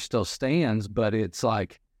earlier still stands, but it's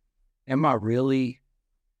like, am I really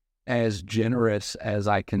as generous as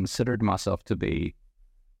I considered myself to be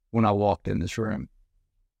when I walked in this room?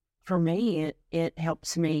 For me, it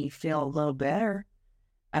helps me feel a little better.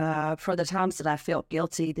 For the times that I felt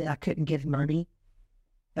guilty that I couldn't give money,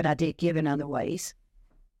 but I did give in other ways.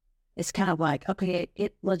 It's kind of like, okay,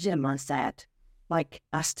 it legitimizes that. Like,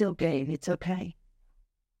 I still gave. It's okay.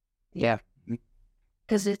 Yeah.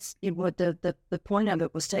 Because the point of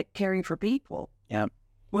it was caring for people. Yeah.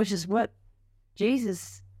 Which is what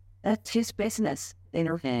Jesus, that's his business. They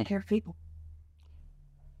take care of people.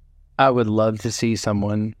 I would love to see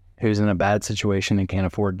someone who's in a bad situation and can't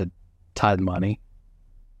afford to tithe money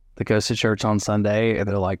that goes to church on Sunday and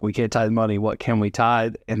they're like, we can't tithe money. What can we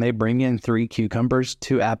tithe? And they bring in 3 cucumbers,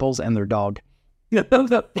 2 apples, and their dog.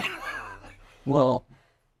 Well,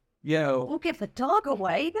 We'll give the dog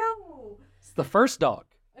away. No. It's the first dog.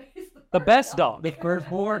 The best dog. the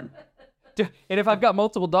firstborn. And if I've got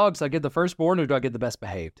multiple dogs, I get the firstborn or do I get the best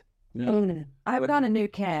behaved? Yeah. I've got a new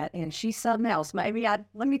cat and she's something else. Let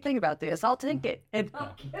me think about this. I'll take it and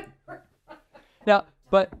I'll give her. Now,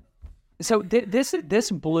 but so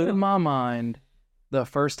this blew my mind the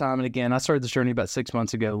first time. And again, I started this journey about 6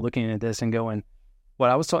 months ago, looking at this and going,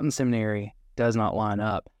 what I was taught in seminary does not line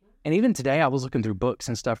up. And even today, I was looking through books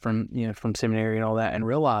and stuff from seminary and all that, and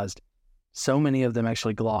realized so many of them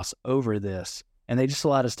actually gloss over this, and they just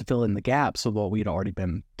allowed us to fill in the gaps of what we'd already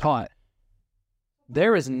been taught.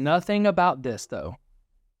 There is nothing about this, though,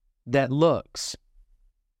 that looks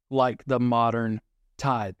like the modern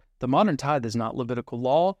tithe. The modern tithe is not Levitical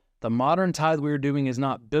law. The modern tithe we're doing is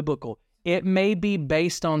not biblical. It may be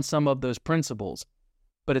based on some of those principles,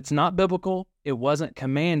 but it's not biblical. It wasn't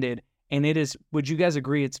commanded. And it is, would you guys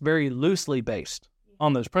agree, it's very loosely based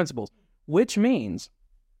on those principles, which means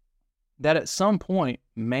that at some point,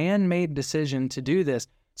 man made a decision to do this.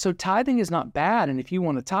 So tithing is not bad. And if you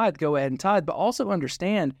want to tithe, go ahead and tithe. But also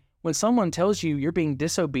understand, when someone tells you you're being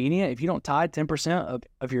disobedient, if you don't tithe 10%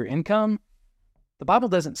 of your income, the Bible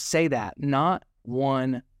doesn't say that, not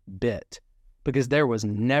one bit, because there was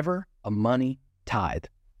never a money tithe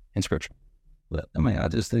in Scripture. But, I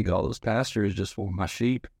just think all those pastors just for my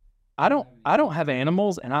sheep. I don't have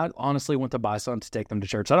animals, and I honestly want to buy some to take them to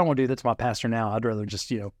church. I don't want to do that to my pastor now. I'd rather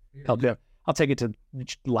just, help them. I'll take it to the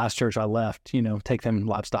last church I left, take them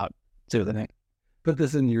livestock, see what they think. Put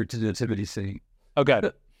this in your nativity scene. Okay.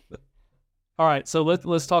 All right, so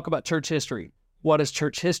let's talk about church history. What does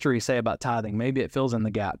church history say about tithing? Maybe it fills in the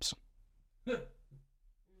gaps.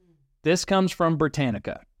 This comes from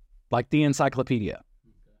Britannica, like the encyclopedia.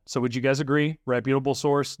 So would you guys agree? Reputable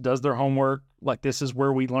source, does their homework. Like, this is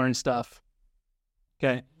where we learn stuff.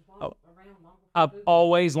 Okay. I've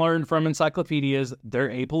always learned from encyclopedias. They're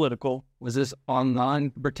apolitical. Was this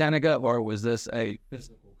online Britannica or was this a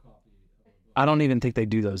physical copy? I don't even think they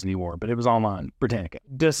do those anymore, but it was online Britannica.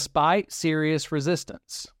 Despite serious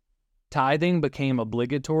resistance, Tithing became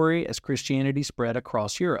obligatory as Christianity spread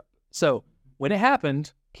across Europe. So when it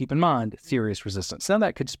happened, keep in mind, serious resistance. Now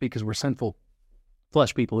that could just be because we're sinful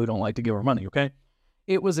flesh people who don't like to give our money, okay?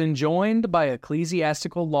 It was enjoined by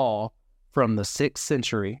ecclesiastical law from the 6th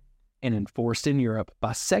century and enforced in Europe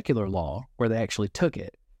by secular law, where they actually took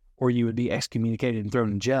it, or you would be excommunicated and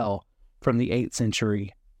thrown in jail from the 8th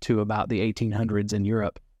century to about the 1800s in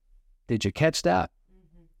Europe. Did you catch that?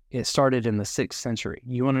 It started in the 6th century.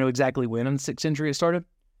 You want to know exactly when in the 6th century it started?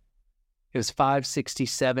 It was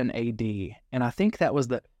 567 AD. And I think that was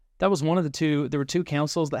one of the two. There were two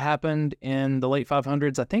councils that happened in the late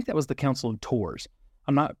 500s. I think that was the Council of Tours.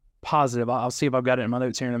 I'm not positive. I'll see if I've got it in my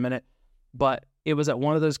notes here in a minute. But it was at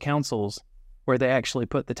one of those councils where they actually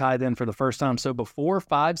put the tithe in for the first time. So before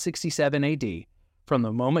 567 AD, from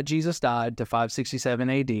the moment Jesus died to 567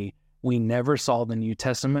 AD, we never saw the New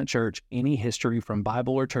Testament church, any history from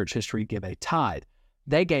Bible or church history, give a tithe.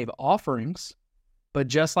 They gave offerings, but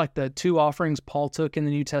just like the 2 offerings Paul took in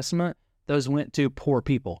the New Testament, those went to poor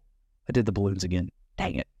people. I did the balloons again.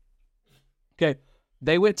 Dang it. Okay.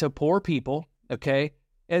 They went to poor people, okay?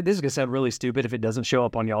 And this is going to sound really stupid if it doesn't show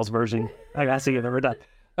up on y'all's version. I got to see it every time.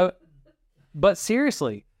 But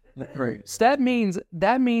seriously, that means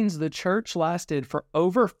the church lasted for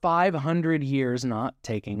over 500 years not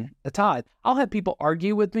taking a tithe. I'll have people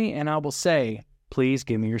argue with me, and I will say, please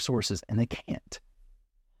give me your sources. And they can't.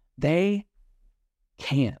 They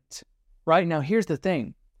can't. Right? Now, here's the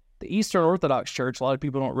thing. The Eastern Orthodox Church, a lot of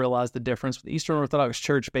people don't realize the difference, but the Eastern Orthodox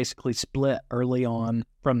Church basically split early on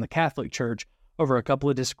from the Catholic Church over a couple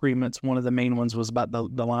of disagreements. One of the main ones was about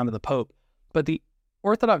the line of the Pope. But the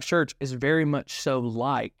Orthodox Church is very much so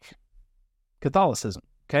like Catholicism,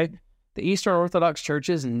 okay? The Eastern Orthodox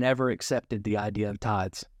churches never accepted the idea of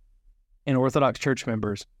tithes, and Orthodox church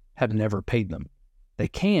members have never paid them. They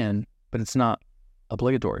can, but it's not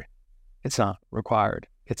obligatory. It's not required.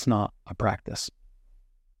 It's not a practice.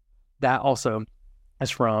 That also is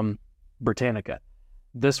from Britannica.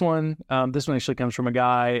 This one actually comes from a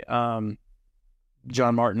guy,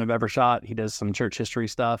 John Martin of Evershot. He does some church history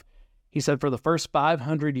stuff. He said for the first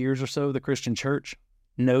 500 years or so of the Christian church,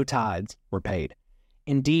 no tithes were paid.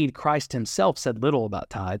 Indeed, Christ himself said little about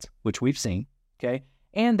tithes, which we've seen, okay?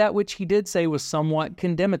 And that which he did say was somewhat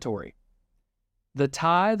condemnatory. The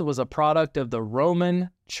tithe was a product of the Roman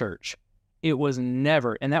church. It was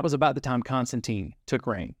never, and that was about the time Constantine took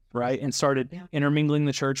reign, right? And started intermingling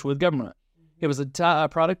the church with government. It was a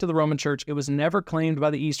product of the Roman church. It was never claimed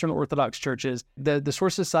by the Eastern Orthodox churches. The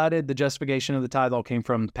sources cited the justification of the tithe all came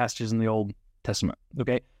from passages in the Old Testament,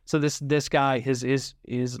 okay? So this guy, his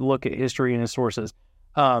look at history and his sources,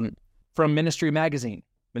 from Ministry Magazine.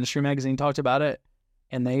 Ministry Magazine talked about it,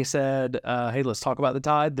 and they said, hey, let's talk about the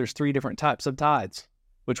tithe. There's 3 different types of tithes,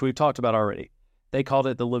 which we've talked about already. They called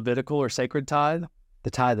it the Levitical or sacred tithe,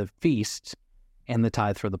 the tithe of feasts, and the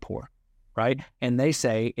tithe for the poor, right? And they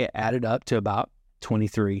say it added up to about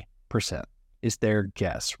 23% is their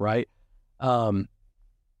guess, right? Let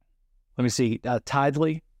me see,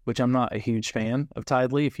 Tithely, which I'm not a huge fan of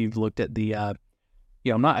Tithely. If you've looked at the, I'm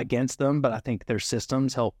not against them, but I think their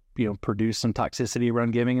systems help, produce some toxicity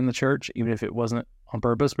around giving in the church, even if it wasn't on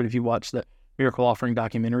purpose. But if you watch the Miracle Offering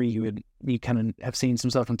documentary, you kind of have seen some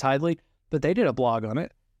stuff from Tithely. But they did a blog on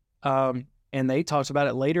it, and they talked about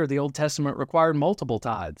it later. The Old Testament required multiple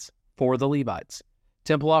tithes for the Levites,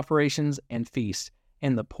 temple operations, and feasts,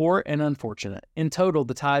 and the poor and unfortunate. In total,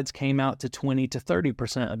 the tithes came out to 20 to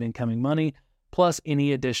 30% of incoming money, plus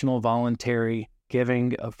any additional voluntary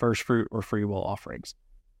giving of first fruit or free will offerings.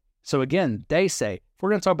 So again, they say, if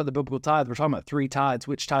we're going to talk about the biblical tithe, we're talking about 3 tithes.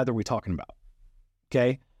 Which tithe are we talking about?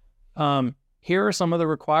 Okay. Here are some of the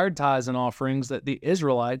required tithes and offerings that the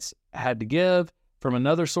Israelites had to give. From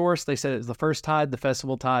another source, they said it was the first tithe, the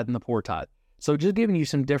festival tithe, and the poor tithe. So just giving you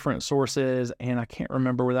some different sources, and I can't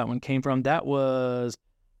remember where that one came from. That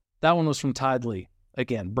one was from Tithely.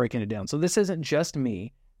 Again, breaking it down. So this isn't just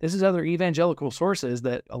me. This is other evangelical sources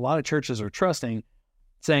that a lot of churches are trusting,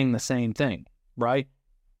 saying the same thing, right?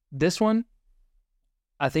 This one,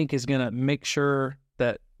 I think, is going to make sure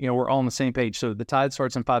that we're all on the same page. So the tithe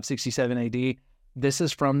starts in 567 AD. This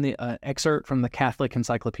is from the excerpt from the Catholic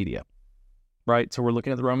Encyclopedia, right? So we're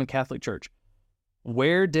looking at the Roman Catholic Church.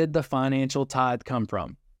 Where did the financial tithe come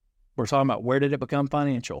from? We're talking about where did it become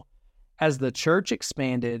financial? As the church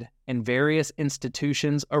expanded and various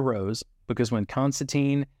institutions arose, because when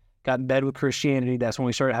Constantine got in bed with Christianity, that's when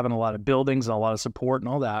we started having a lot of buildings and a lot of support and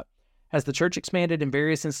all that. As the church expanded and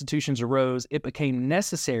various institutions arose, it became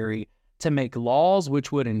necessary to make laws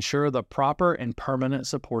which would ensure the proper and permanent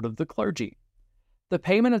support of the clergy. The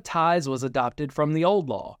payment of tithes was adopted from the old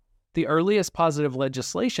law, The earliest positive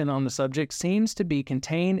legislation on the subject seems to be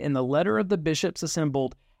contained in the letter of the bishops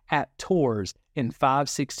assembled at Tours in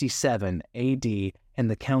 567 AD and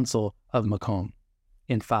the Council of Macon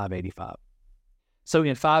in 585. So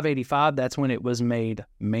in 585, that's when it was made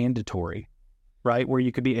mandatory, right, where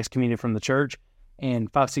you could be excommunicated from the church.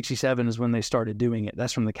 And 567 is when they started doing it.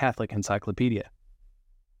 That's from the Catholic Encyclopedia.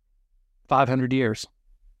 500 years.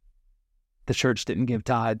 The church didn't give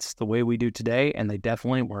tithes the way we do today, and they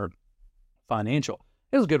definitely weren't financial.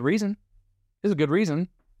 It was a good reason. It was a good reason.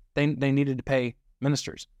 They needed to pay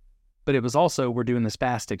ministers. But it was also, we're doing this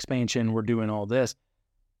fast expansion, we're doing all this.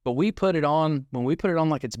 But we put it on, when we put it on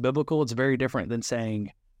like it's biblical, it's very different than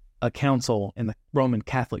saying a council in the Roman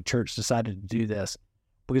Catholic Church decided to do this.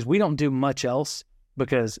 Because we don't do much else,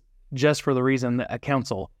 because just for the reason that a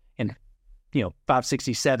council in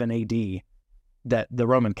 567 AD, that the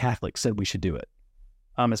Roman Catholics said we should do it.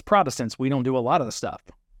 As Protestants, we don't do a lot of the stuff,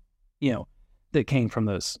 that came from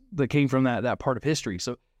that part of history.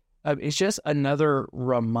 So it's just another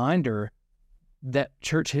reminder that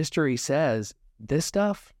church history says this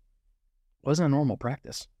stuff wasn't a normal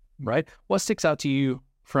practice, right? What sticks out to you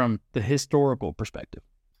from the historical perspective?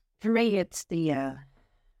 For me, it's the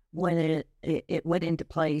when it went into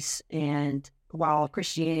place, and while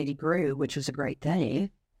Christianity grew, which was a great thing,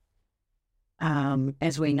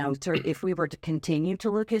 as we know, if we were to continue to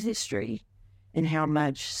look at history and how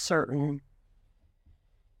much certain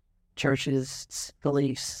churches,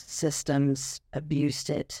 beliefs, systems abused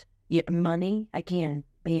it, money, again,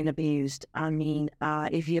 being abused. I mean,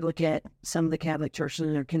 if you look at some of the Catholic churches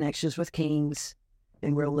and their connections with kings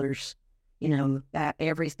and rulers,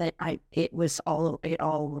 everything, it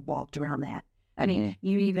all revolved around that. I mean,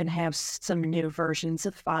 you even have some new versions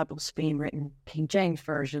of Bibles being written, King James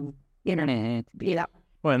Version,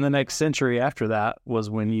 Well, in the next century after that was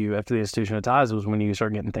when after the institution of tithes, was when you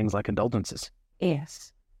start getting things like indulgences.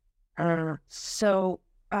 Yes. And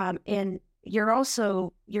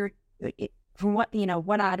from what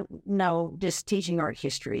I know, just teaching art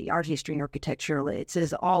history and architecture, it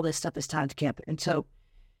says all this stuff is tied together. And so,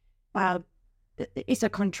 it's a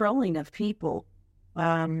controlling of people,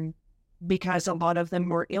 because a lot of them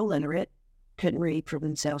were illiterate, couldn't read for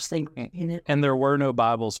themselves. And there were no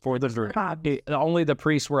Bibles for the group. Only the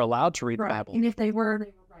priests were allowed to read the Bible. And if they were,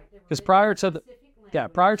 because prior to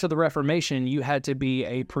the Reformation, you had to be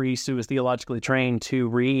a priest who was theologically trained to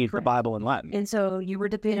read the Bible in Latin. And so you were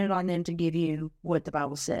dependent on them to give you what the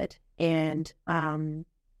Bible said. And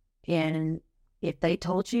if they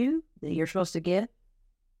told you that you're supposed to give,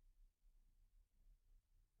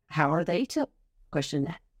 how are they to question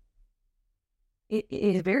that? It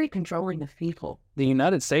is very controlling of people. The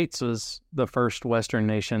United States was the first Western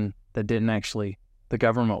nation that the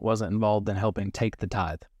government wasn't involved in helping take the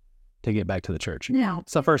tithe to get back to the church. Now,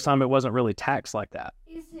 it's the first time it wasn't really taxed like that.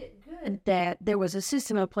 Is it good that there was a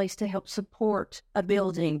system in place to help support a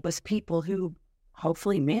building with people who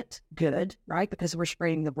hopefully meant good, right? Because we're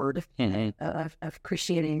spreading the word of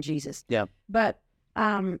Christianity and Jesus. Yeah. But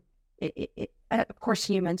of course,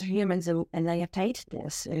 humans are humans, and they have tasted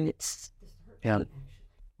this, and it's... Yeah.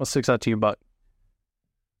 What sticks out to you, Buck?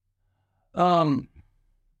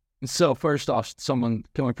 So first off,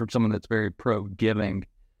 coming from someone that's very pro-giving,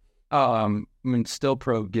 still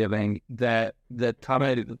pro-giving, that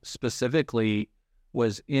tithe specifically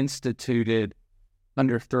was instituted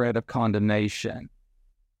under threat of condemnation,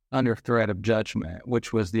 under threat of judgment,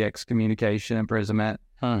 which was the excommunication, imprisonment,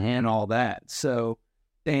 and all that. So,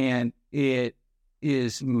 and it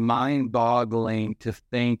is mind-boggling to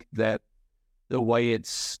think that the way it's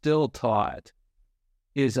still taught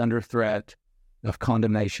is under threat of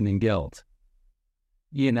condemnation and guilt.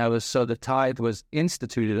 So the tithe was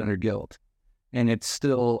instituted under guilt, and it's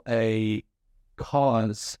still a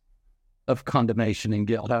cause of condemnation and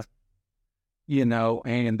guilt.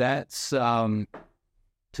 And that's, to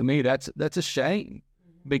me, that's a shame,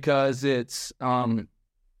 because it's,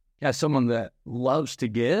 someone that loves to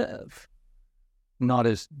give, I'm not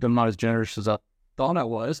as generous as I thought I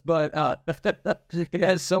was, but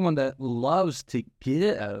as someone that loves to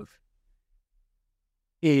give,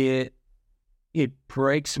 it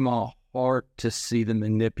breaks my heart to see the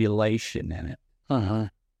manipulation in it.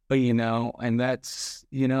 But and that's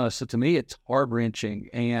so to me it's heart-wrenching,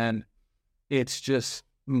 and it's just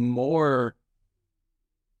more.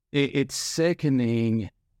 It's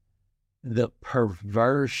sickening, the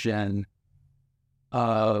perversion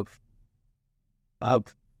of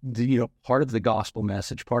the, part of the gospel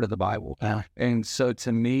message, part of the Bible. And so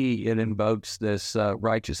to me, it invokes this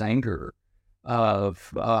righteous anger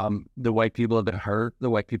of the way people have been hurt, the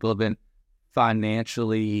way people have been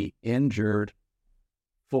financially injured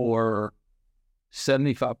for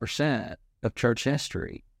 75% of church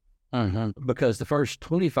history. Because the first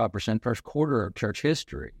 25%, first quarter of church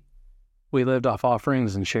history, we lived off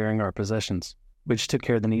offerings and sharing our possessions. We just took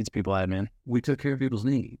care of the needs people had, man. we took care of people's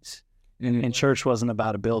needs. And church wasn't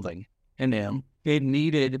about a building. And it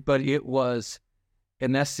needed, but it was,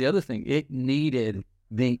 and that's the other thing, it needed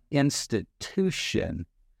the institution,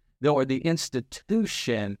 or the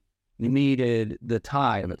institution needed the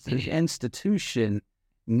tithe. The institution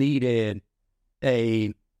needed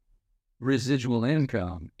a residual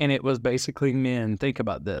income. And it was basically men, think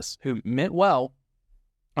about this, who meant well.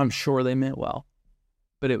 I'm sure they meant well.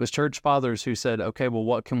 But it was church fathers who said, okay, well,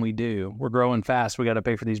 what can we do? We're growing fast. We got to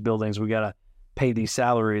pay for these buildings. We got to pay these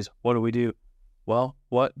salaries. What do we do? Well,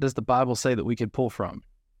 what does the Bible say that we could pull from?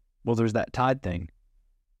 Well, there's that tithe thing.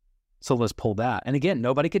 So let's pull that. And again,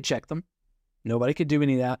 nobody could check them. Nobody could do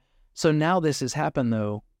any of that. So now this has happened,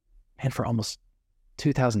 though, and for almost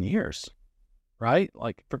 2,000 years, right?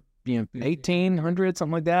 Like for 1,800,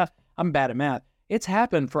 something like that. I'm bad at math. It's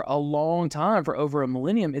happened for a long time, for over a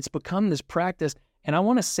millennium. It's become this practice. And I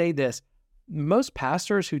want to say this. Most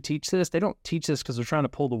pastors who teach this, they don't teach this because they're trying to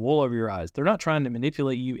pull the wool over your eyes. They're not trying to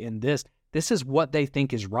manipulate you in this. This is what they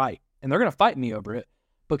think is right. And they're going to fight me over it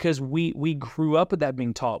because we grew up with that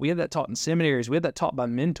being taught. We had that taught in seminaries. We had that taught by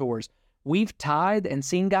mentors. We've tithed and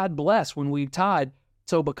seen God bless when we've tithed.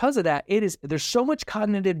 So because of that, there's so much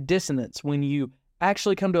cognitive dissonance when you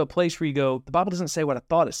actually come to a place where you go, the Bible doesn't say what I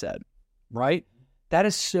thought it said, right? That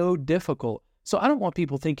is so difficult. So I don't want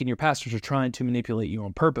people thinking your pastors are trying to manipulate you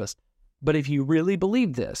on purpose. But if you really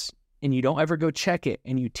believe this and you don't ever go check it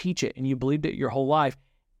and you teach it and you believed it your whole life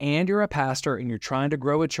and you're a pastor and you're trying to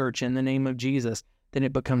grow a church in the name of Jesus, then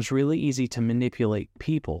it becomes really easy to manipulate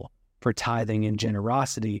people for tithing and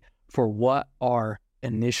generosity for what are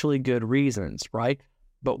initially good reasons, right?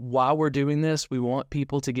 But while we're doing this, we want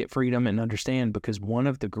people to get freedom and understand, because one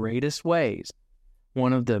of the greatest ways,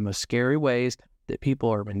 one of the most scary ways that people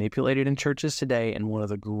are manipulated in churches today, and one of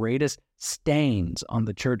the greatest stains on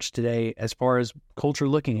the church today as far as culture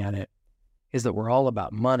looking at it, is that we're all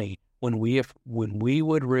about money. When we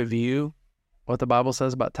would review what the Bible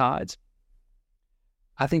says about tithes,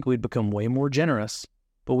 I think we'd become way more generous,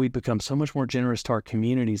 but we'd become so much more generous to our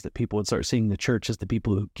communities that people would start seeing the church as the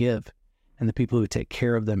people who give and the people who take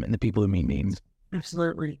care of them and the people who meet needs.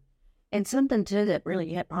 Absolutely. And something too that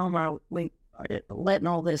really hit home, letting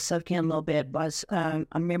all this soak in a little bit, was I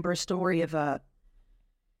remember a story of a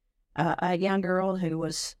young girl who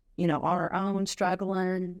was, on her own,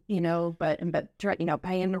 struggling, but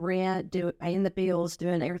paying the rent, paying the bills,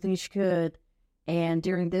 doing everything she could. And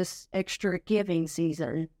during this extra giving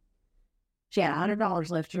season, she had $100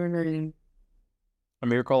 left in her room. A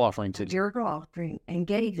miracle offering too. Miracle offering, and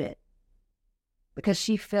gave it because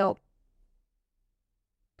she felt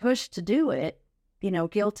pushed to do it.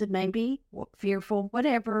 Guilted maybe, fearful,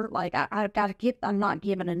 whatever. Like, I've got to give, I'm not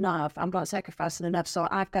giving enough. I'm not sacrificing enough. So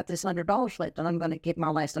I've got this $100 left and I'm going to give my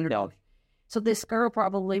last $100. So this girl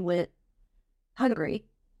probably went hungry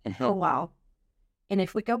for a while. And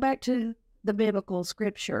if we go back to the biblical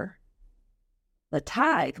scripture, the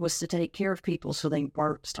tithe was to take care of people so they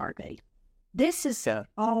weren't starving. This is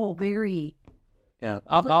all very... Yeah,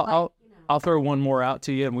 I'll throw one more out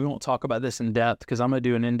to you, and we won't talk about this in depth because I'm going to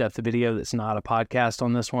do an in-depth video that's not a podcast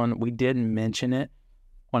on this one. We didn't mention it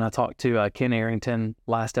when I talked to Ken Arrington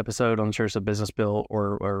last episode on the Church of Business Bill,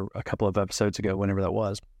 or a couple of episodes ago, whenever that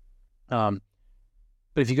was. But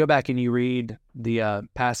if you go back and you read the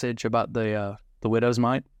passage about the widow's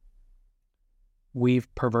mite, we've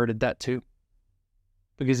perverted that too.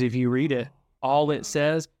 Because if you read it, all it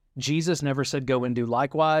says, Jesus never said go and do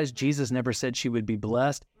likewise. Jesus never said she would be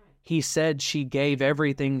blessed. He said she gave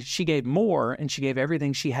everything, she gave more, and she gave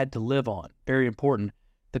everything she had to live on. Very important.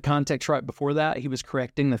 The context right before that, he was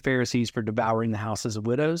correcting the Pharisees for devouring the houses of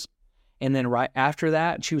widows. And then right after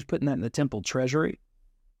that, she was putting that in the temple treasury,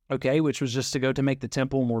 okay, which was just to go to make the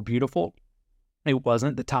temple more beautiful. It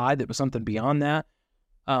wasn't the tithe, it was something beyond that.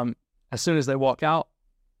 As soon as they walk out,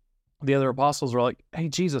 the other apostles were like, hey,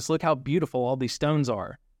 Jesus, look how beautiful all these stones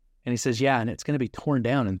are. And he says, yeah, and it's going to be torn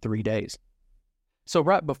down in 3 days. So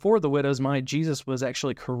right before the widow's mite, Jesus was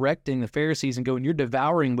actually correcting the Pharisees and going, you're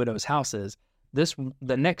devouring widows' houses.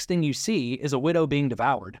 The next thing you see is a widow being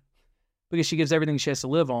devoured because she gives everything she has to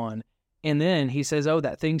live on. And then he says, oh,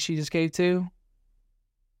 that thing she just gave to,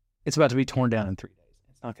 it's about to be torn down in 3 days.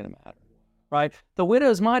 It's not going to matter, right? The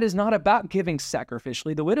widow's mite is not about giving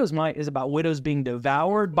sacrificially. The widow's mite is about widows being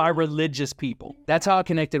devoured by religious people. That's how I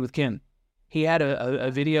connected with Ken. He had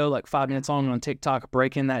a video like 5 minutes long on TikTok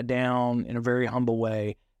breaking that down in a very humble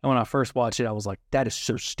way. And when I first watched it, I was like, that is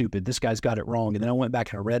so stupid. This guy's got it wrong. And then I went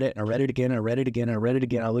back and I read it, and I read it again, and I read it again, and I read it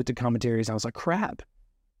again. I looked at commentaries, and I was like, crap.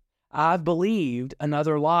 I've believed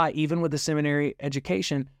another lie, even with the seminary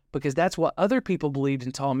education, because that's what other people believed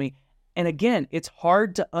and taught me. And again, it's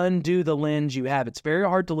hard to undo the lens you have. It's very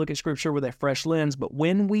hard to look at Scripture with a fresh lens, but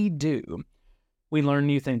when we do, we learn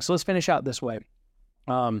new things. So let's finish out this way.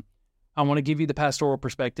 I want to give you the pastoral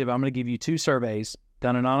perspective. I'm going to give you 2 surveys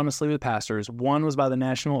done anonymously with pastors. One was by the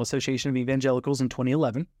National Association of Evangelicals in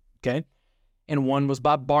 2011, okay? And one was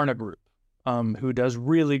by Barna Group, who does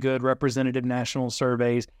really good representative national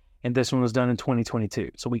surveys, and this one was done in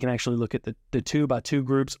 2022. So we can actually look at the 2x2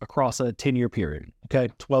 groups across a 10-year period, okay?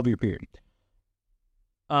 12-year period.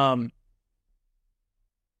 From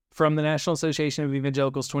the National Association of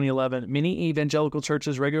Evangelicals 2011, many evangelical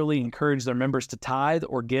churches regularly encourage their members to tithe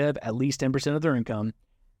or give at least 10% of their income.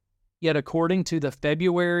 Yet according to the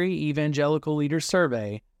February Evangelical Leaders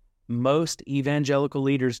Survey, most evangelical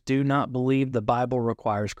leaders do not believe the Bible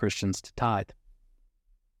requires Christians to tithe.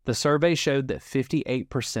 The survey showed that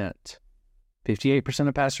 58%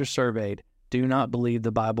 of pastors surveyed do not believe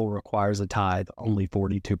the Bible requires a tithe. Only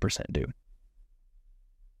 42% do.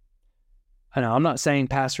 I know I'm not saying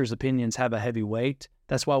pastors' opinions have a heavy weight.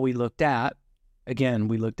 That's why we looked at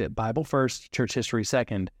Bible first, church history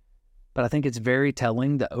second. But I think it's very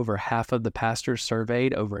telling that over half of the pastors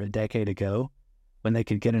surveyed over a decade ago, when they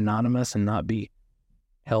could get anonymous and not be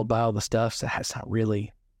held by all the stuff, so it's not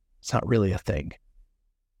really a thing.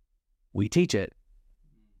 We teach it.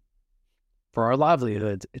 For our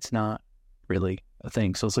livelihoods, it's not really a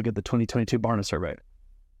thing. So let's look at the 2022 Barna survey.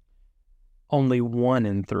 Only 1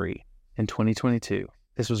 in 3 in 2022.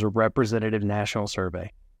 This was a representative national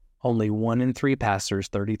survey. Only 1 in 3 pastors,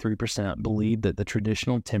 33%, believe that the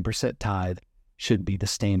traditional 10% tithe should be the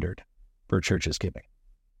standard for churches giving.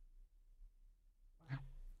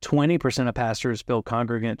 20% of pastors feel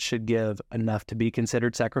congregants should give enough to be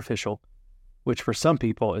considered sacrificial, which for some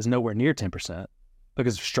people is nowhere near 10%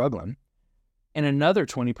 because they're struggling. And another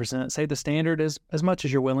 20% say the standard is as much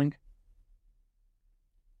as you're willing.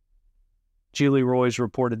 Julie Roys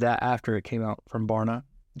reported that after it came out from Barna.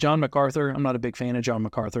 John MacArthur, I'm not a big fan of John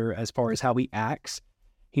MacArthur as far as how he acts.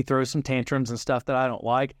 He throws some tantrums and stuff that I don't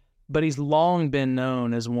like, but he's long been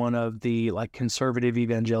known as one of the conservative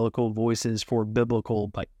evangelical voices for biblical,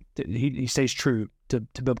 he stays true to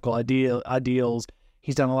biblical ideals.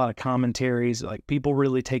 He's done a lot of commentaries. People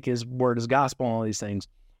really take his word as gospel and all these things.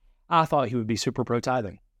 I thought he would be super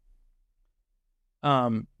pro-tithing.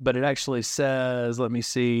 But it actually says, let me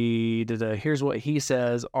see, here's what he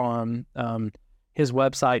says on his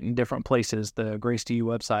website in different places, the Grace to You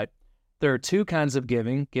website. There are 2 kinds of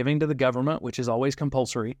giving to the government, which is always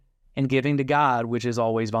compulsory, and giving to God, which is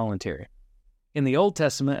always voluntary. In the Old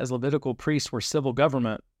Testament, as Levitical priests were civil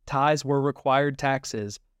government, tithes were required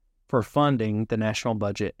taxes for funding the national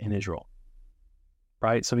budget in Israel.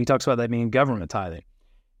 Right? So he talks about that being government tithing.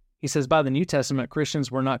 He says, by the New Testament,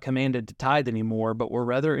 Christians were not commanded to tithe anymore, but were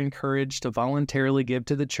rather encouraged to voluntarily give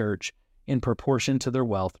to the church in proportion to their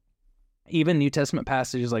wealth. Even New Testament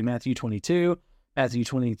passages like Matthew 22, Matthew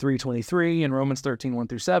 23:23, and Romans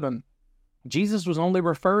 13:1-7, Jesus was only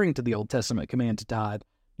referring to the Old Testament command to tithe,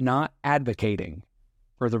 not advocating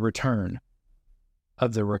for the return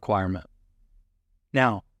of the requirement.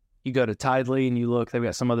 Now, you go to Tithely and you look, they've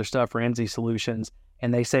got some other stuff, Ramsey Solutions,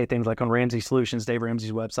 and they say things like on Ramsey Solutions, Dave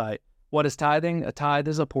Ramsey's website, what is tithing? A tithe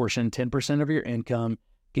is a portion, 10% of your income,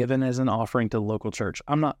 given as an offering to the local church.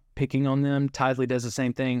 I'm not picking on them. Tithely does the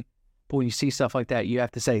same thing. But when you see stuff like that, you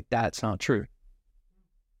have to say, that's not true.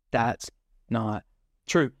 That's not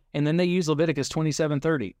true. And then they use Leviticus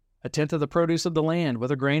 27:30. 1/10 of the produce of the land,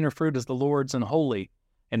 whether grain or fruit, is the Lord's and holy.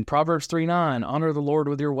 And Proverbs 3:9, honor the Lord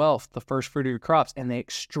with your wealth, the first fruit of your crops. And they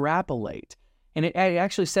extrapolate. And it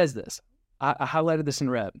actually says this. I highlighted this in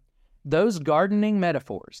red. Those gardening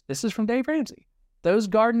metaphors, this is from Dave Ramsey, those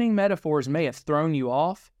gardening metaphors may have thrown you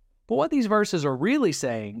off, but what these verses are really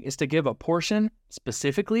saying is to give a portion,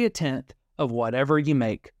 specifically 1/10, of whatever you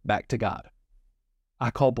make back to God. I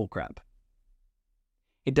call bullcrap.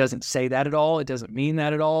 It doesn't say that at all. It doesn't mean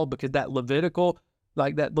that at all, because that Levitical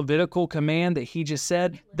command that he just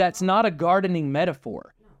said, that's not a gardening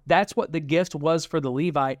metaphor. That's what the gift was for the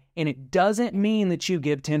Levite, and it doesn't mean that you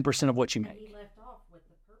give 10% of what you make. He left off what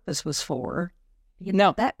the purpose was for.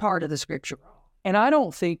 Now, That part of the scripture. And I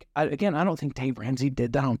don't think Dave Ramsey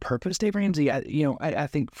did that on purpose. Dave Ramsey, I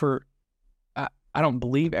don't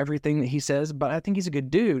believe everything that he says, but I think he's a good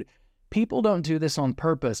dude. People don't do this on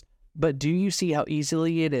purpose, but do you see how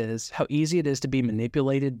easy it is to be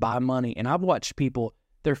manipulated by money? And I've watched people,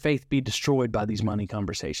 their faith be destroyed by these money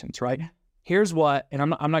conversations, right? Here's what, and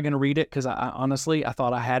I'm not going to read it because I honestly, I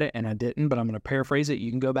thought I had it and I didn't, but I'm going to paraphrase it. You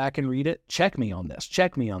can go back and read it. Check me on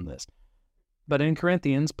this. But in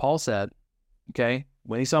Corinthians, Paul said, okay,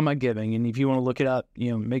 when he's talking about giving, and if you want to look it up,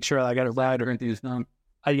 make sure I got it right. Corinthians 9.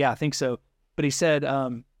 Yeah, I think so. But he said,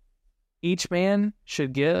 each man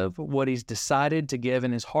should give what he's decided to give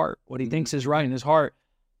in his heart, what he thinks is right in his heart,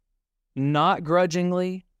 not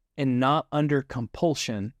grudgingly and not under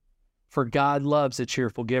compulsion, for God loves a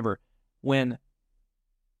cheerful giver. When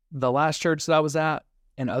the last church that I was at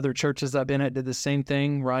and other churches I've been at did the same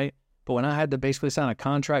thing, right? But when I had to basically sign a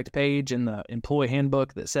contract page in the employee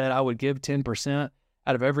handbook that said I would give 10%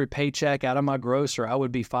 out of every paycheck out of my gross or I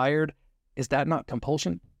would be fired, is that not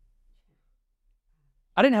compulsion?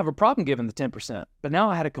 I didn't have a problem giving the 10%, but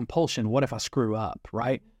now I had a compulsion. What if I screw up,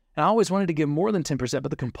 right? And I always wanted to give more than 10%,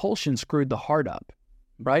 but the compulsion screwed the heart up,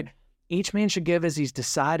 right? Each man should give as he's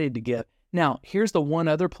decided to give. Now, here's the one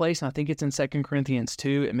other place, and I think it's in 2 Corinthians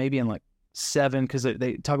 2, it may be in like 7, because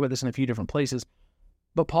they talk about this in a few different places.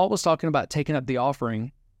 But Paul was talking about taking up the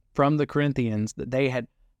offering from the Corinthians that they had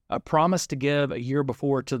promised to give a year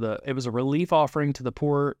before it was a relief offering to the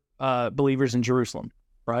poor believers in Jerusalem,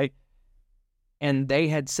 right? And they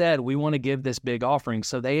had said, we want to give this big offering.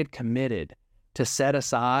 So they had committed to set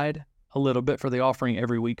aside a little bit for the offering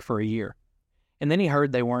every week for a year. And then he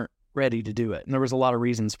heard they weren't ready to do it. And there was a lot of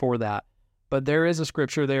reasons for that. But there is a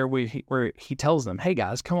scripture there where he tells them, hey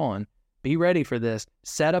guys, come on, be ready for this.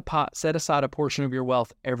 Set aside a portion of your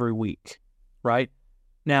wealth every week, right?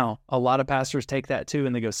 Now, a lot of pastors take that too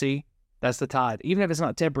and they go, see, that's the tithe. Even if it's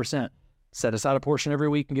not 10%, set aside a portion every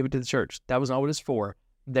week and give it to the church. That was not what it's for.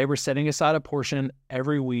 They were setting aside a portion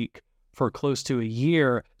every week for close to a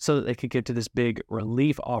year so that they could get to this big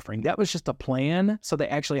relief offering. That was just a plan, so they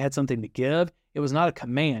actually had something to give. It was not a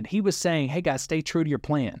command. He was saying, hey guys, stay true to your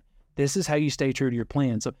plan. This is how you stay true to your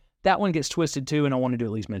plan. So that one gets twisted too, and I wanted to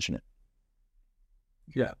at least mention it.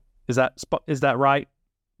 Yeah. Is that right?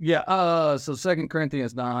 Yeah. So 2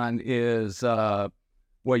 Corinthians 9 is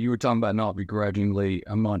what you were talking about, not begrudgingly.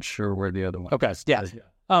 I'm not sure where the other one Okay. is. Yeah.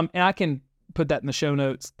 And I can put that in the show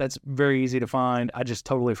notes. That's very easy to find. I just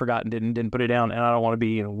totally forgot and didn't put it down, and I don't want to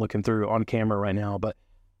be looking through on camera right now. But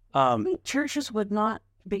churches would not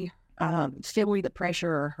be feeling the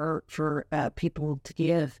pressure or hurt for people to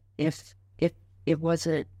give if it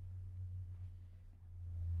wasn't,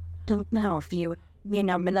 don't know, if you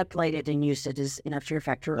manipulated and used it as a fear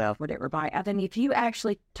factor or whatever. But I think if you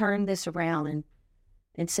actually turned this around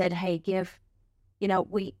and said, hey, give,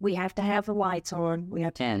 we have to have the lights on, we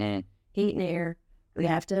have to have heat and air, we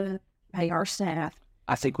have to pay our staff.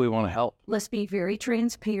 I think we want to help. Let's be very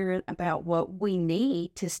transparent about what we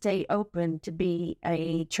need to stay open, to be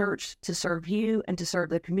a church, to serve you and to serve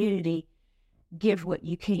the community. Give what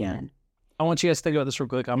you can. Yeah. I want you guys to think about this real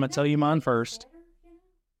quick. I'm going to tell you mine first.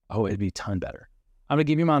 Oh, it'd be a ton better. I'm going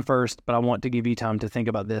to give you mine first, but I want to give you time to think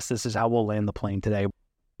about this. This is how we'll land the plane today.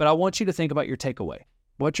 But I want you to think about your takeaway.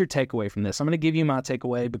 What's your takeaway from this? I'm going to give you my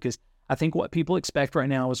takeaway because I think what people expect right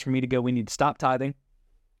now is for me to go, we need to stop tithing.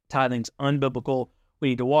 Tithing's unbiblical. We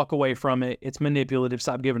need to walk away from it. It's manipulative.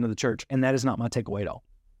 Stop giving to the church. And that is not my takeaway at all.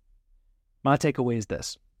 My takeaway is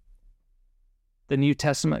this. The New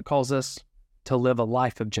Testament calls us to live a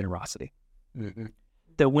life of generosity. Mm-hmm.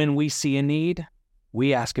 That when we see a need,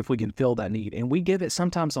 we ask if we can fill that need. And we give it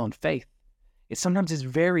sometimes on faith. Sometimes it's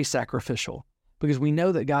very sacrificial because we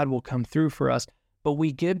know that God will come through for us. But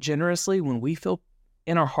we give generously when we feel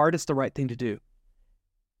in our heart it's the right thing to do.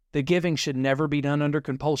 The giving should never be done under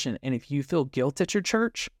compulsion. And if you feel guilt at your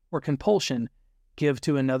church or compulsion, give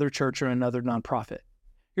to another church or another nonprofit.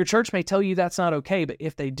 Your church may tell you that's not okay, but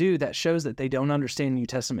if they do, that shows that they don't understand New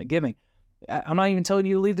Testament giving. I'm not even telling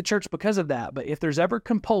you to leave the church because of that, but if there's ever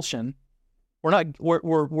compulsion, we're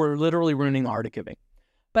literally ruining the art of giving.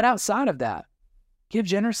 But outside of that, give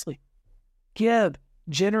generously. Give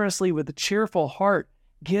generously with a cheerful heart.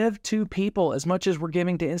 Give to people as much as we're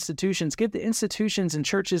giving to institutions. Give to institutions and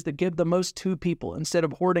churches that give the most to people instead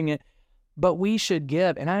of hoarding it. But we should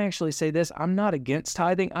give. And I actually say this, I'm not against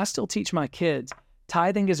tithing. I still teach my kids.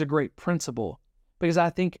 Tithing is a great principle because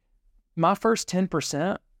I think my first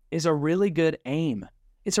 10% is a really good aim.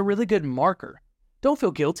 It's a really good marker. Don't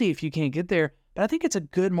feel guilty if you can't get there, but I think it's a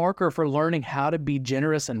good marker for learning how to be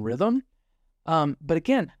generous in rhythm. But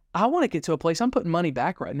again, I want to get to a place, I'm putting money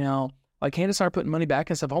back right now. Like Candace and I are putting money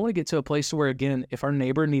back and stuff. I want to get to a place where, again, if our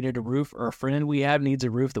neighbor needed a roof or a friend we have needs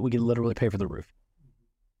a roof, that we can literally pay for the roof.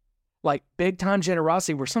 Like big time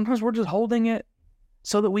generosity where sometimes we're just holding it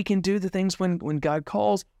so that we can do the things when God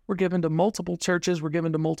calls. We're giving to multiple churches. We're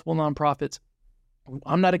giving to multiple nonprofits.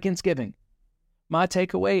 I'm not against giving. My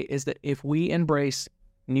takeaway is that if we embrace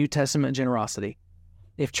New Testament generosity.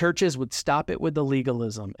 If churches would stop it with the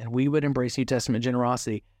legalism and we would embrace New Testament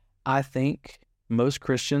generosity, I think most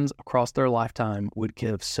Christians across their lifetime would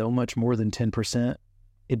give so much more than 10%,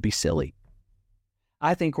 it'd be silly.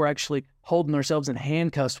 I think we're actually holding ourselves in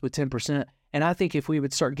handcuffs with 10%. And I think if we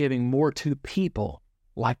would start giving more to people,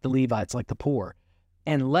 like the Levites, like the poor,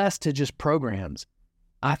 and less to just programs,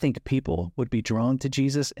 I think people would be drawn to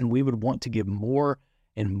Jesus and we would want to give more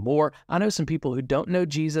and more. I know some people who don't know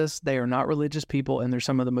Jesus. They are not religious people, and they're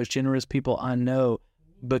some of the most generous people I know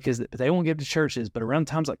because they won't give to churches. But around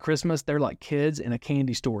times like Christmas, they're like kids in a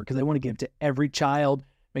candy store because they want to give to every child,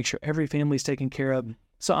 make sure every family is taken care of.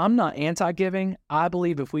 So I'm not anti-giving. I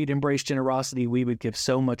believe if we'd embrace generosity, we would give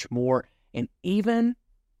so much more. And even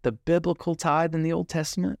the biblical tithe in the Old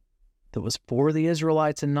Testament that was for the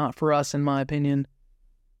Israelites and not for us, in my opinion,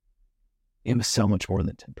 it was so much more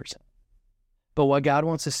than 10%. But what God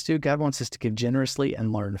wants us to do, God wants us to give generously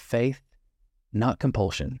and learn faith, not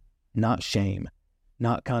compulsion, not shame,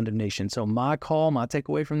 not condemnation. So my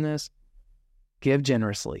takeaway from this, give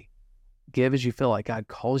generously. Give as you feel like God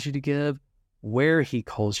calls you to give, where he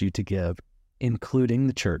calls you to give, including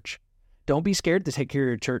the church. Don't be scared to take care of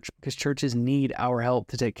your church because churches need our help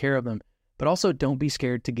to take care of them. But also don't be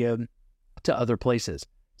scared to give to other places.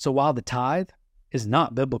 So while the tithe is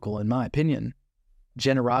not biblical, in my opinion,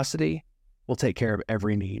 generosity will take care of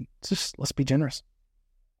every need. Just let's be generous.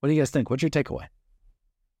 What do you guys think? What's your takeaway?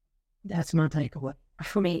 That's my takeaway.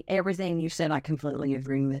 For me, everything you said, I completely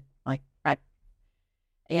agree with.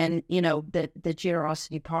 And you know, the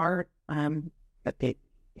generosity part,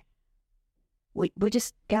 we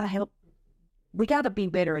just gotta help. We gotta be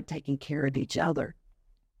better at taking care of each other.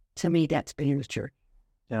 To me, that's being a church.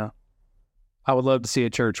 Yeah. I would love to see a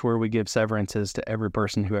church where we give severances to every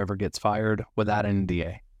person who ever gets fired without an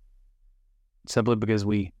NDA. Simply because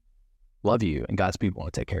we love you and God's people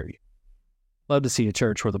want to take care of you. Love to see a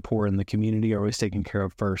church where the poor in the community are always taken care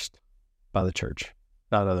of first by the church,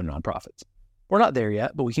 not other nonprofits. We're not there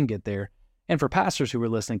yet, but we can get there. And for pastors who are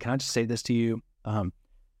listening, can I just say this to you?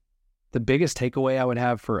 The biggest takeaway I would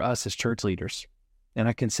have for us as church leaders, and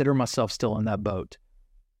I consider myself still in that boat,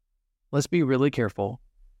 let's be really careful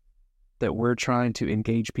that we're trying to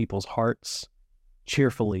engage people's hearts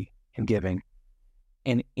cheerfully in giving.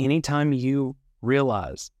 And anytime you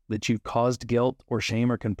realize that you've caused guilt or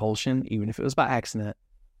shame or compulsion, even if it was by accident,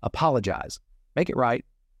 apologize, make it right,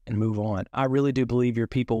 and move on. I really do believe your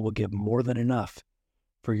people will give more than enough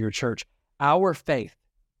for your church. Our faith,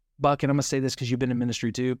 Buck, and I'm going to say this because you've been in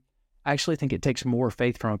ministry too, I actually think it takes more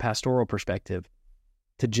faith from a pastoral perspective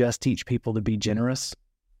to just teach people to be generous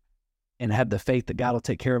and have the faith that God will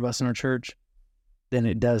take care of us in our church than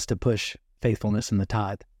it does to push faithfulness in the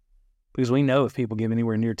tithe. Because we know if people give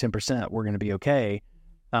anywhere near 10%, we're going to be okay.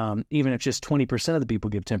 Even if just 20% of the people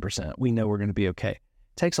give 10%, we know we're going to be okay.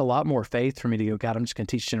 It takes a lot more faith for me to go, God, I'm just going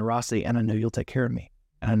to teach generosity, and I know you'll take care of me,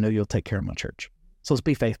 and I know you'll take care of my church. So let's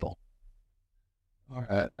be faithful. All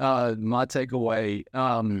right. My takeaway,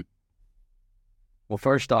 well,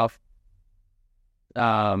 first off,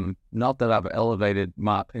 not that I've elevated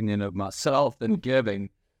my opinion of myself and giving,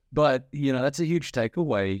 but, you know, that's a huge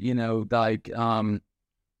takeaway, you know, like,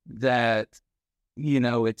 that, you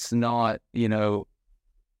know, it's not, you know,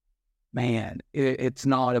 man, it's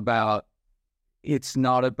not about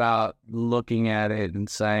looking at it and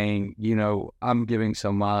saying, you know, I'm giving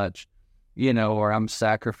so much, you know, or I'm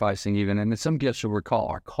sacrificing even. And some gifts are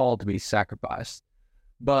called to be sacrificed,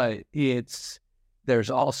 but there's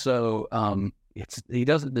also, he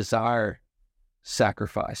doesn't desire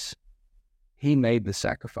sacrifice. He made the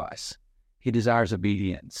sacrifice. He desires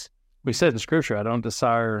obedience. We said in Scripture, I don't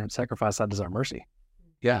desire sacrifice, I desire mercy.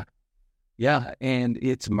 Yeah. Yeah, and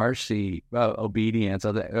it's mercy, obedience.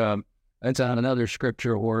 It's on another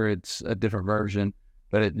scripture where it's a different version,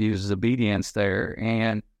 but it uses obedience there.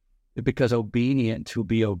 And because to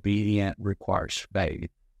be obedient requires faith.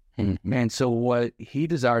 Mm-hmm. And so what he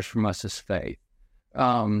desires from us is faith.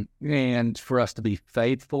 And for us to be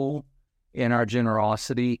faithful in our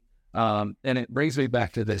generosity. And it brings me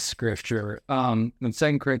back to this scripture. In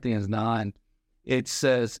 2 Corinthians 9, it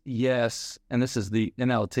says, yes, and this is the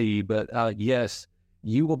NLT, but yes,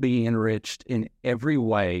 you will be enriched in every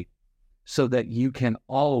way so that you can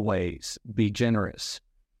always be generous.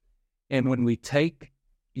 And when we take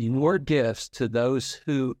your gifts to those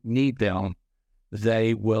who need them,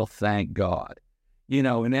 they will thank God. You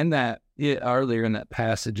know, and in that, earlier in that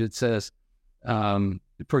passage, it says,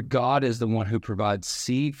 for God is the one who provides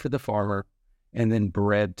seed for the farmer and then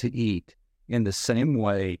bread to eat. In the same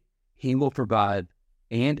way, he will provide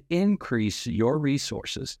and increase your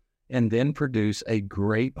resources and then produce a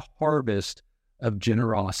great harvest of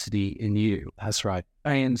generosity in you. That's right.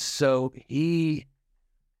 And so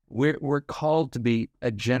we're called to be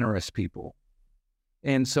a generous people.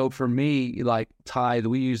 And so for me, like tithe,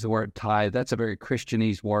 we use the word tithe. That's a very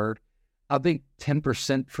Christianese word. I think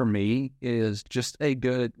 10% for me is just a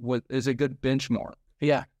good benchmark.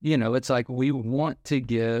 Yeah. It's like we want to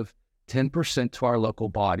give 10% to our local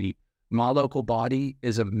body. My local body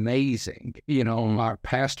is amazing. Our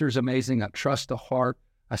pastor's amazing. I trust the heart.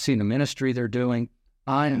 I see the ministry they're doing.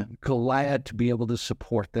 I'm glad to be able to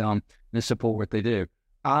support them and support what they do.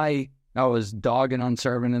 I was dogging on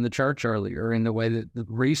serving in the church earlier in the way that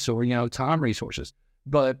the time resources,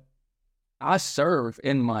 but I serve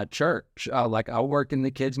in my church. I work in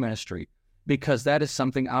the kids ministry because that is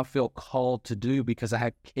something I feel called to do because I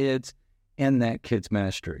have kids in that kids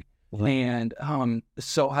ministry. And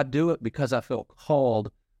so I do it because I feel called,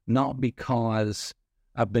 not because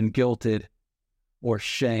I've been guilted or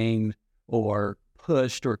shamed or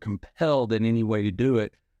pushed or compelled in any way to do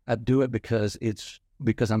it. I do it because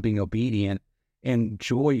I'm being obedient, and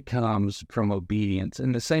joy comes from obedience.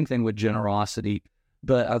 And the same thing with generosity.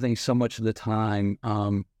 But I think so much of the time,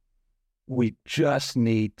 we just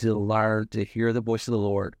need to learn to hear the voice of the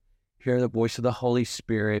Lord, hear the voice of the Holy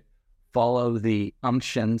Spirit, follow the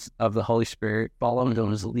unctions of the Holy Spirit, follow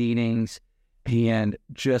those leadings, and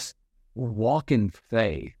just walk in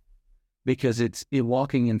faith, because it's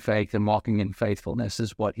walking in faith and walking in faithfulness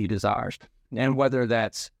is what He desires. And whether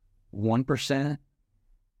that's 1%,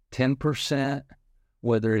 10%,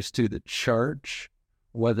 whether it's to the church,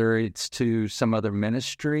 whether it's to some other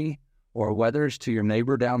ministry, or whether it's to your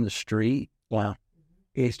neighbor down the street, wow,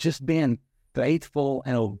 it's just being faithful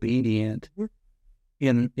and obedient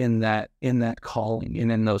in that calling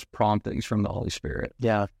and in those promptings from the Holy Spirit.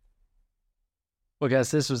 Yeah. Well,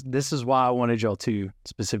 guys, this is why I wanted y'all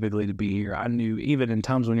specifically to be here. I knew even in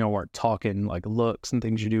times when y'all weren't talking, like looks and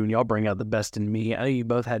things you do, and y'all bring out the best in me. I know you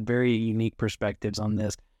both had very unique perspectives on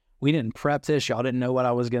this. We didn't prep this. Y'all didn't know what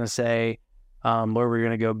I was going to say, where we were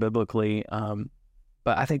going to go biblically.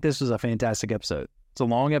 But I think this was a fantastic episode. It's a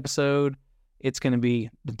long episode. It's going to be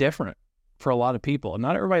different for a lot of people.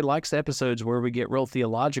 Not everybody likes the episodes where we get real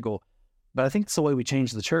theological, but I think it's the way we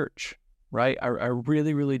change the church, right? I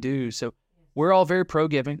really, really do. So we're all very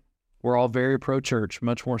pro-giving. We're all very pro-church,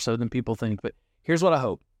 much more so than people think. But here's what I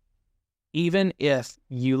hope. Even if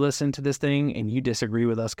you listen to this thing and you disagree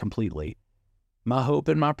with us completely, my hope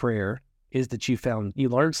and my prayer is that you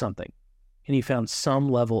learned something and you found some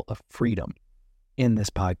level of freedom in this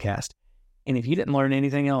podcast. And if you didn't learn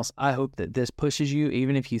anything else, I hope that this pushes you,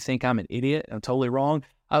 even if you think I'm an idiot, I'm totally wrong,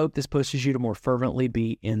 I hope this pushes you to more fervently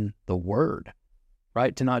be in the Word,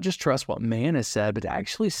 right? To not just trust what man has said, but to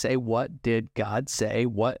actually say, what did God say?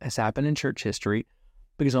 What has happened in church history?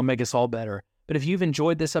 Because it'll make us all better. But if you've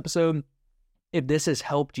enjoyed this episode, if this has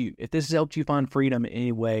helped you find freedom in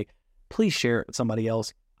any way, please share it with somebody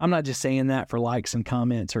else. I'm not just saying that for likes and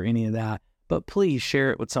comments or any of that, but please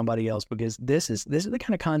share it with somebody else, because this is the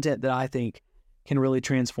kind of content that I think can really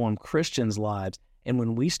transform Christians' lives. And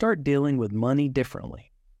when we start dealing with money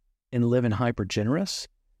differently and living hyper generous,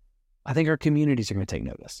 I think our communities are going to take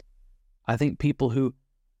notice. I think people who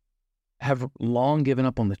have long given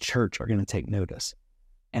up on the church are going to take notice.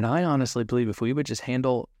 And I honestly believe if we would just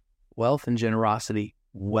handle wealth and generosity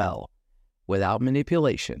well, without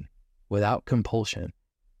manipulation, without compulsion,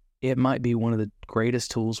 it might be one of the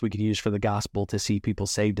greatest tools we could use for the gospel to see people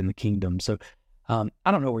saved in the kingdom. So I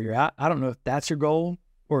don't know where you're at. I don't know if that's your goal,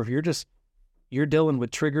 or if you're dealing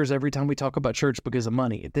with triggers every time we talk about church because of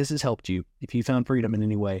money. If this has helped you, if you found freedom in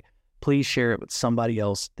any way, please share it with somebody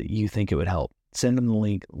else that you think it would help. Send them the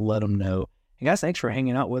link, let them know. And guys, thanks for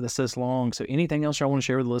hanging out with us this long. So anything else y'all want to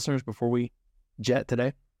share with the listeners before we jet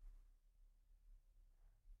today?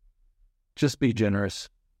 Just be generous.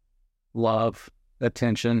 Love,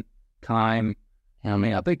 attention, time. I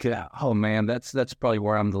mean, I think, that's probably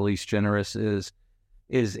where I'm the least generous is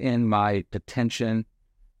in my attention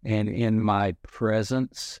and in my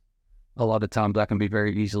presence. A lot of times I can be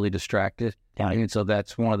very easily distracted. Yeah. And so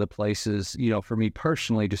that's one of the places, for me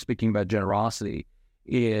personally, just speaking about generosity,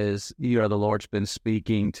 is, the Lord's been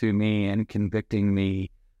speaking to me and convicting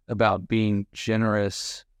me about being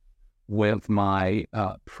generous with my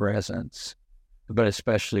presence, but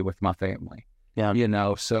especially with my family. Yeah.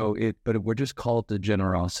 But we're just called to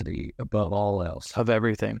generosity above all else. Of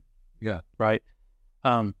everything. Yeah. Right.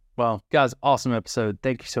 Well, guys, awesome episode.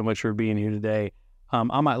 Thank you so much for being here today.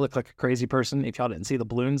 I might look like a crazy person if y'all didn't see the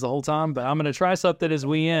balloons the whole time, but I'm going to try something as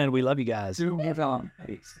we end. We love you guys. I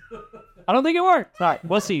don't think it worked. All right.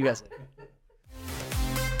 We'll see you guys.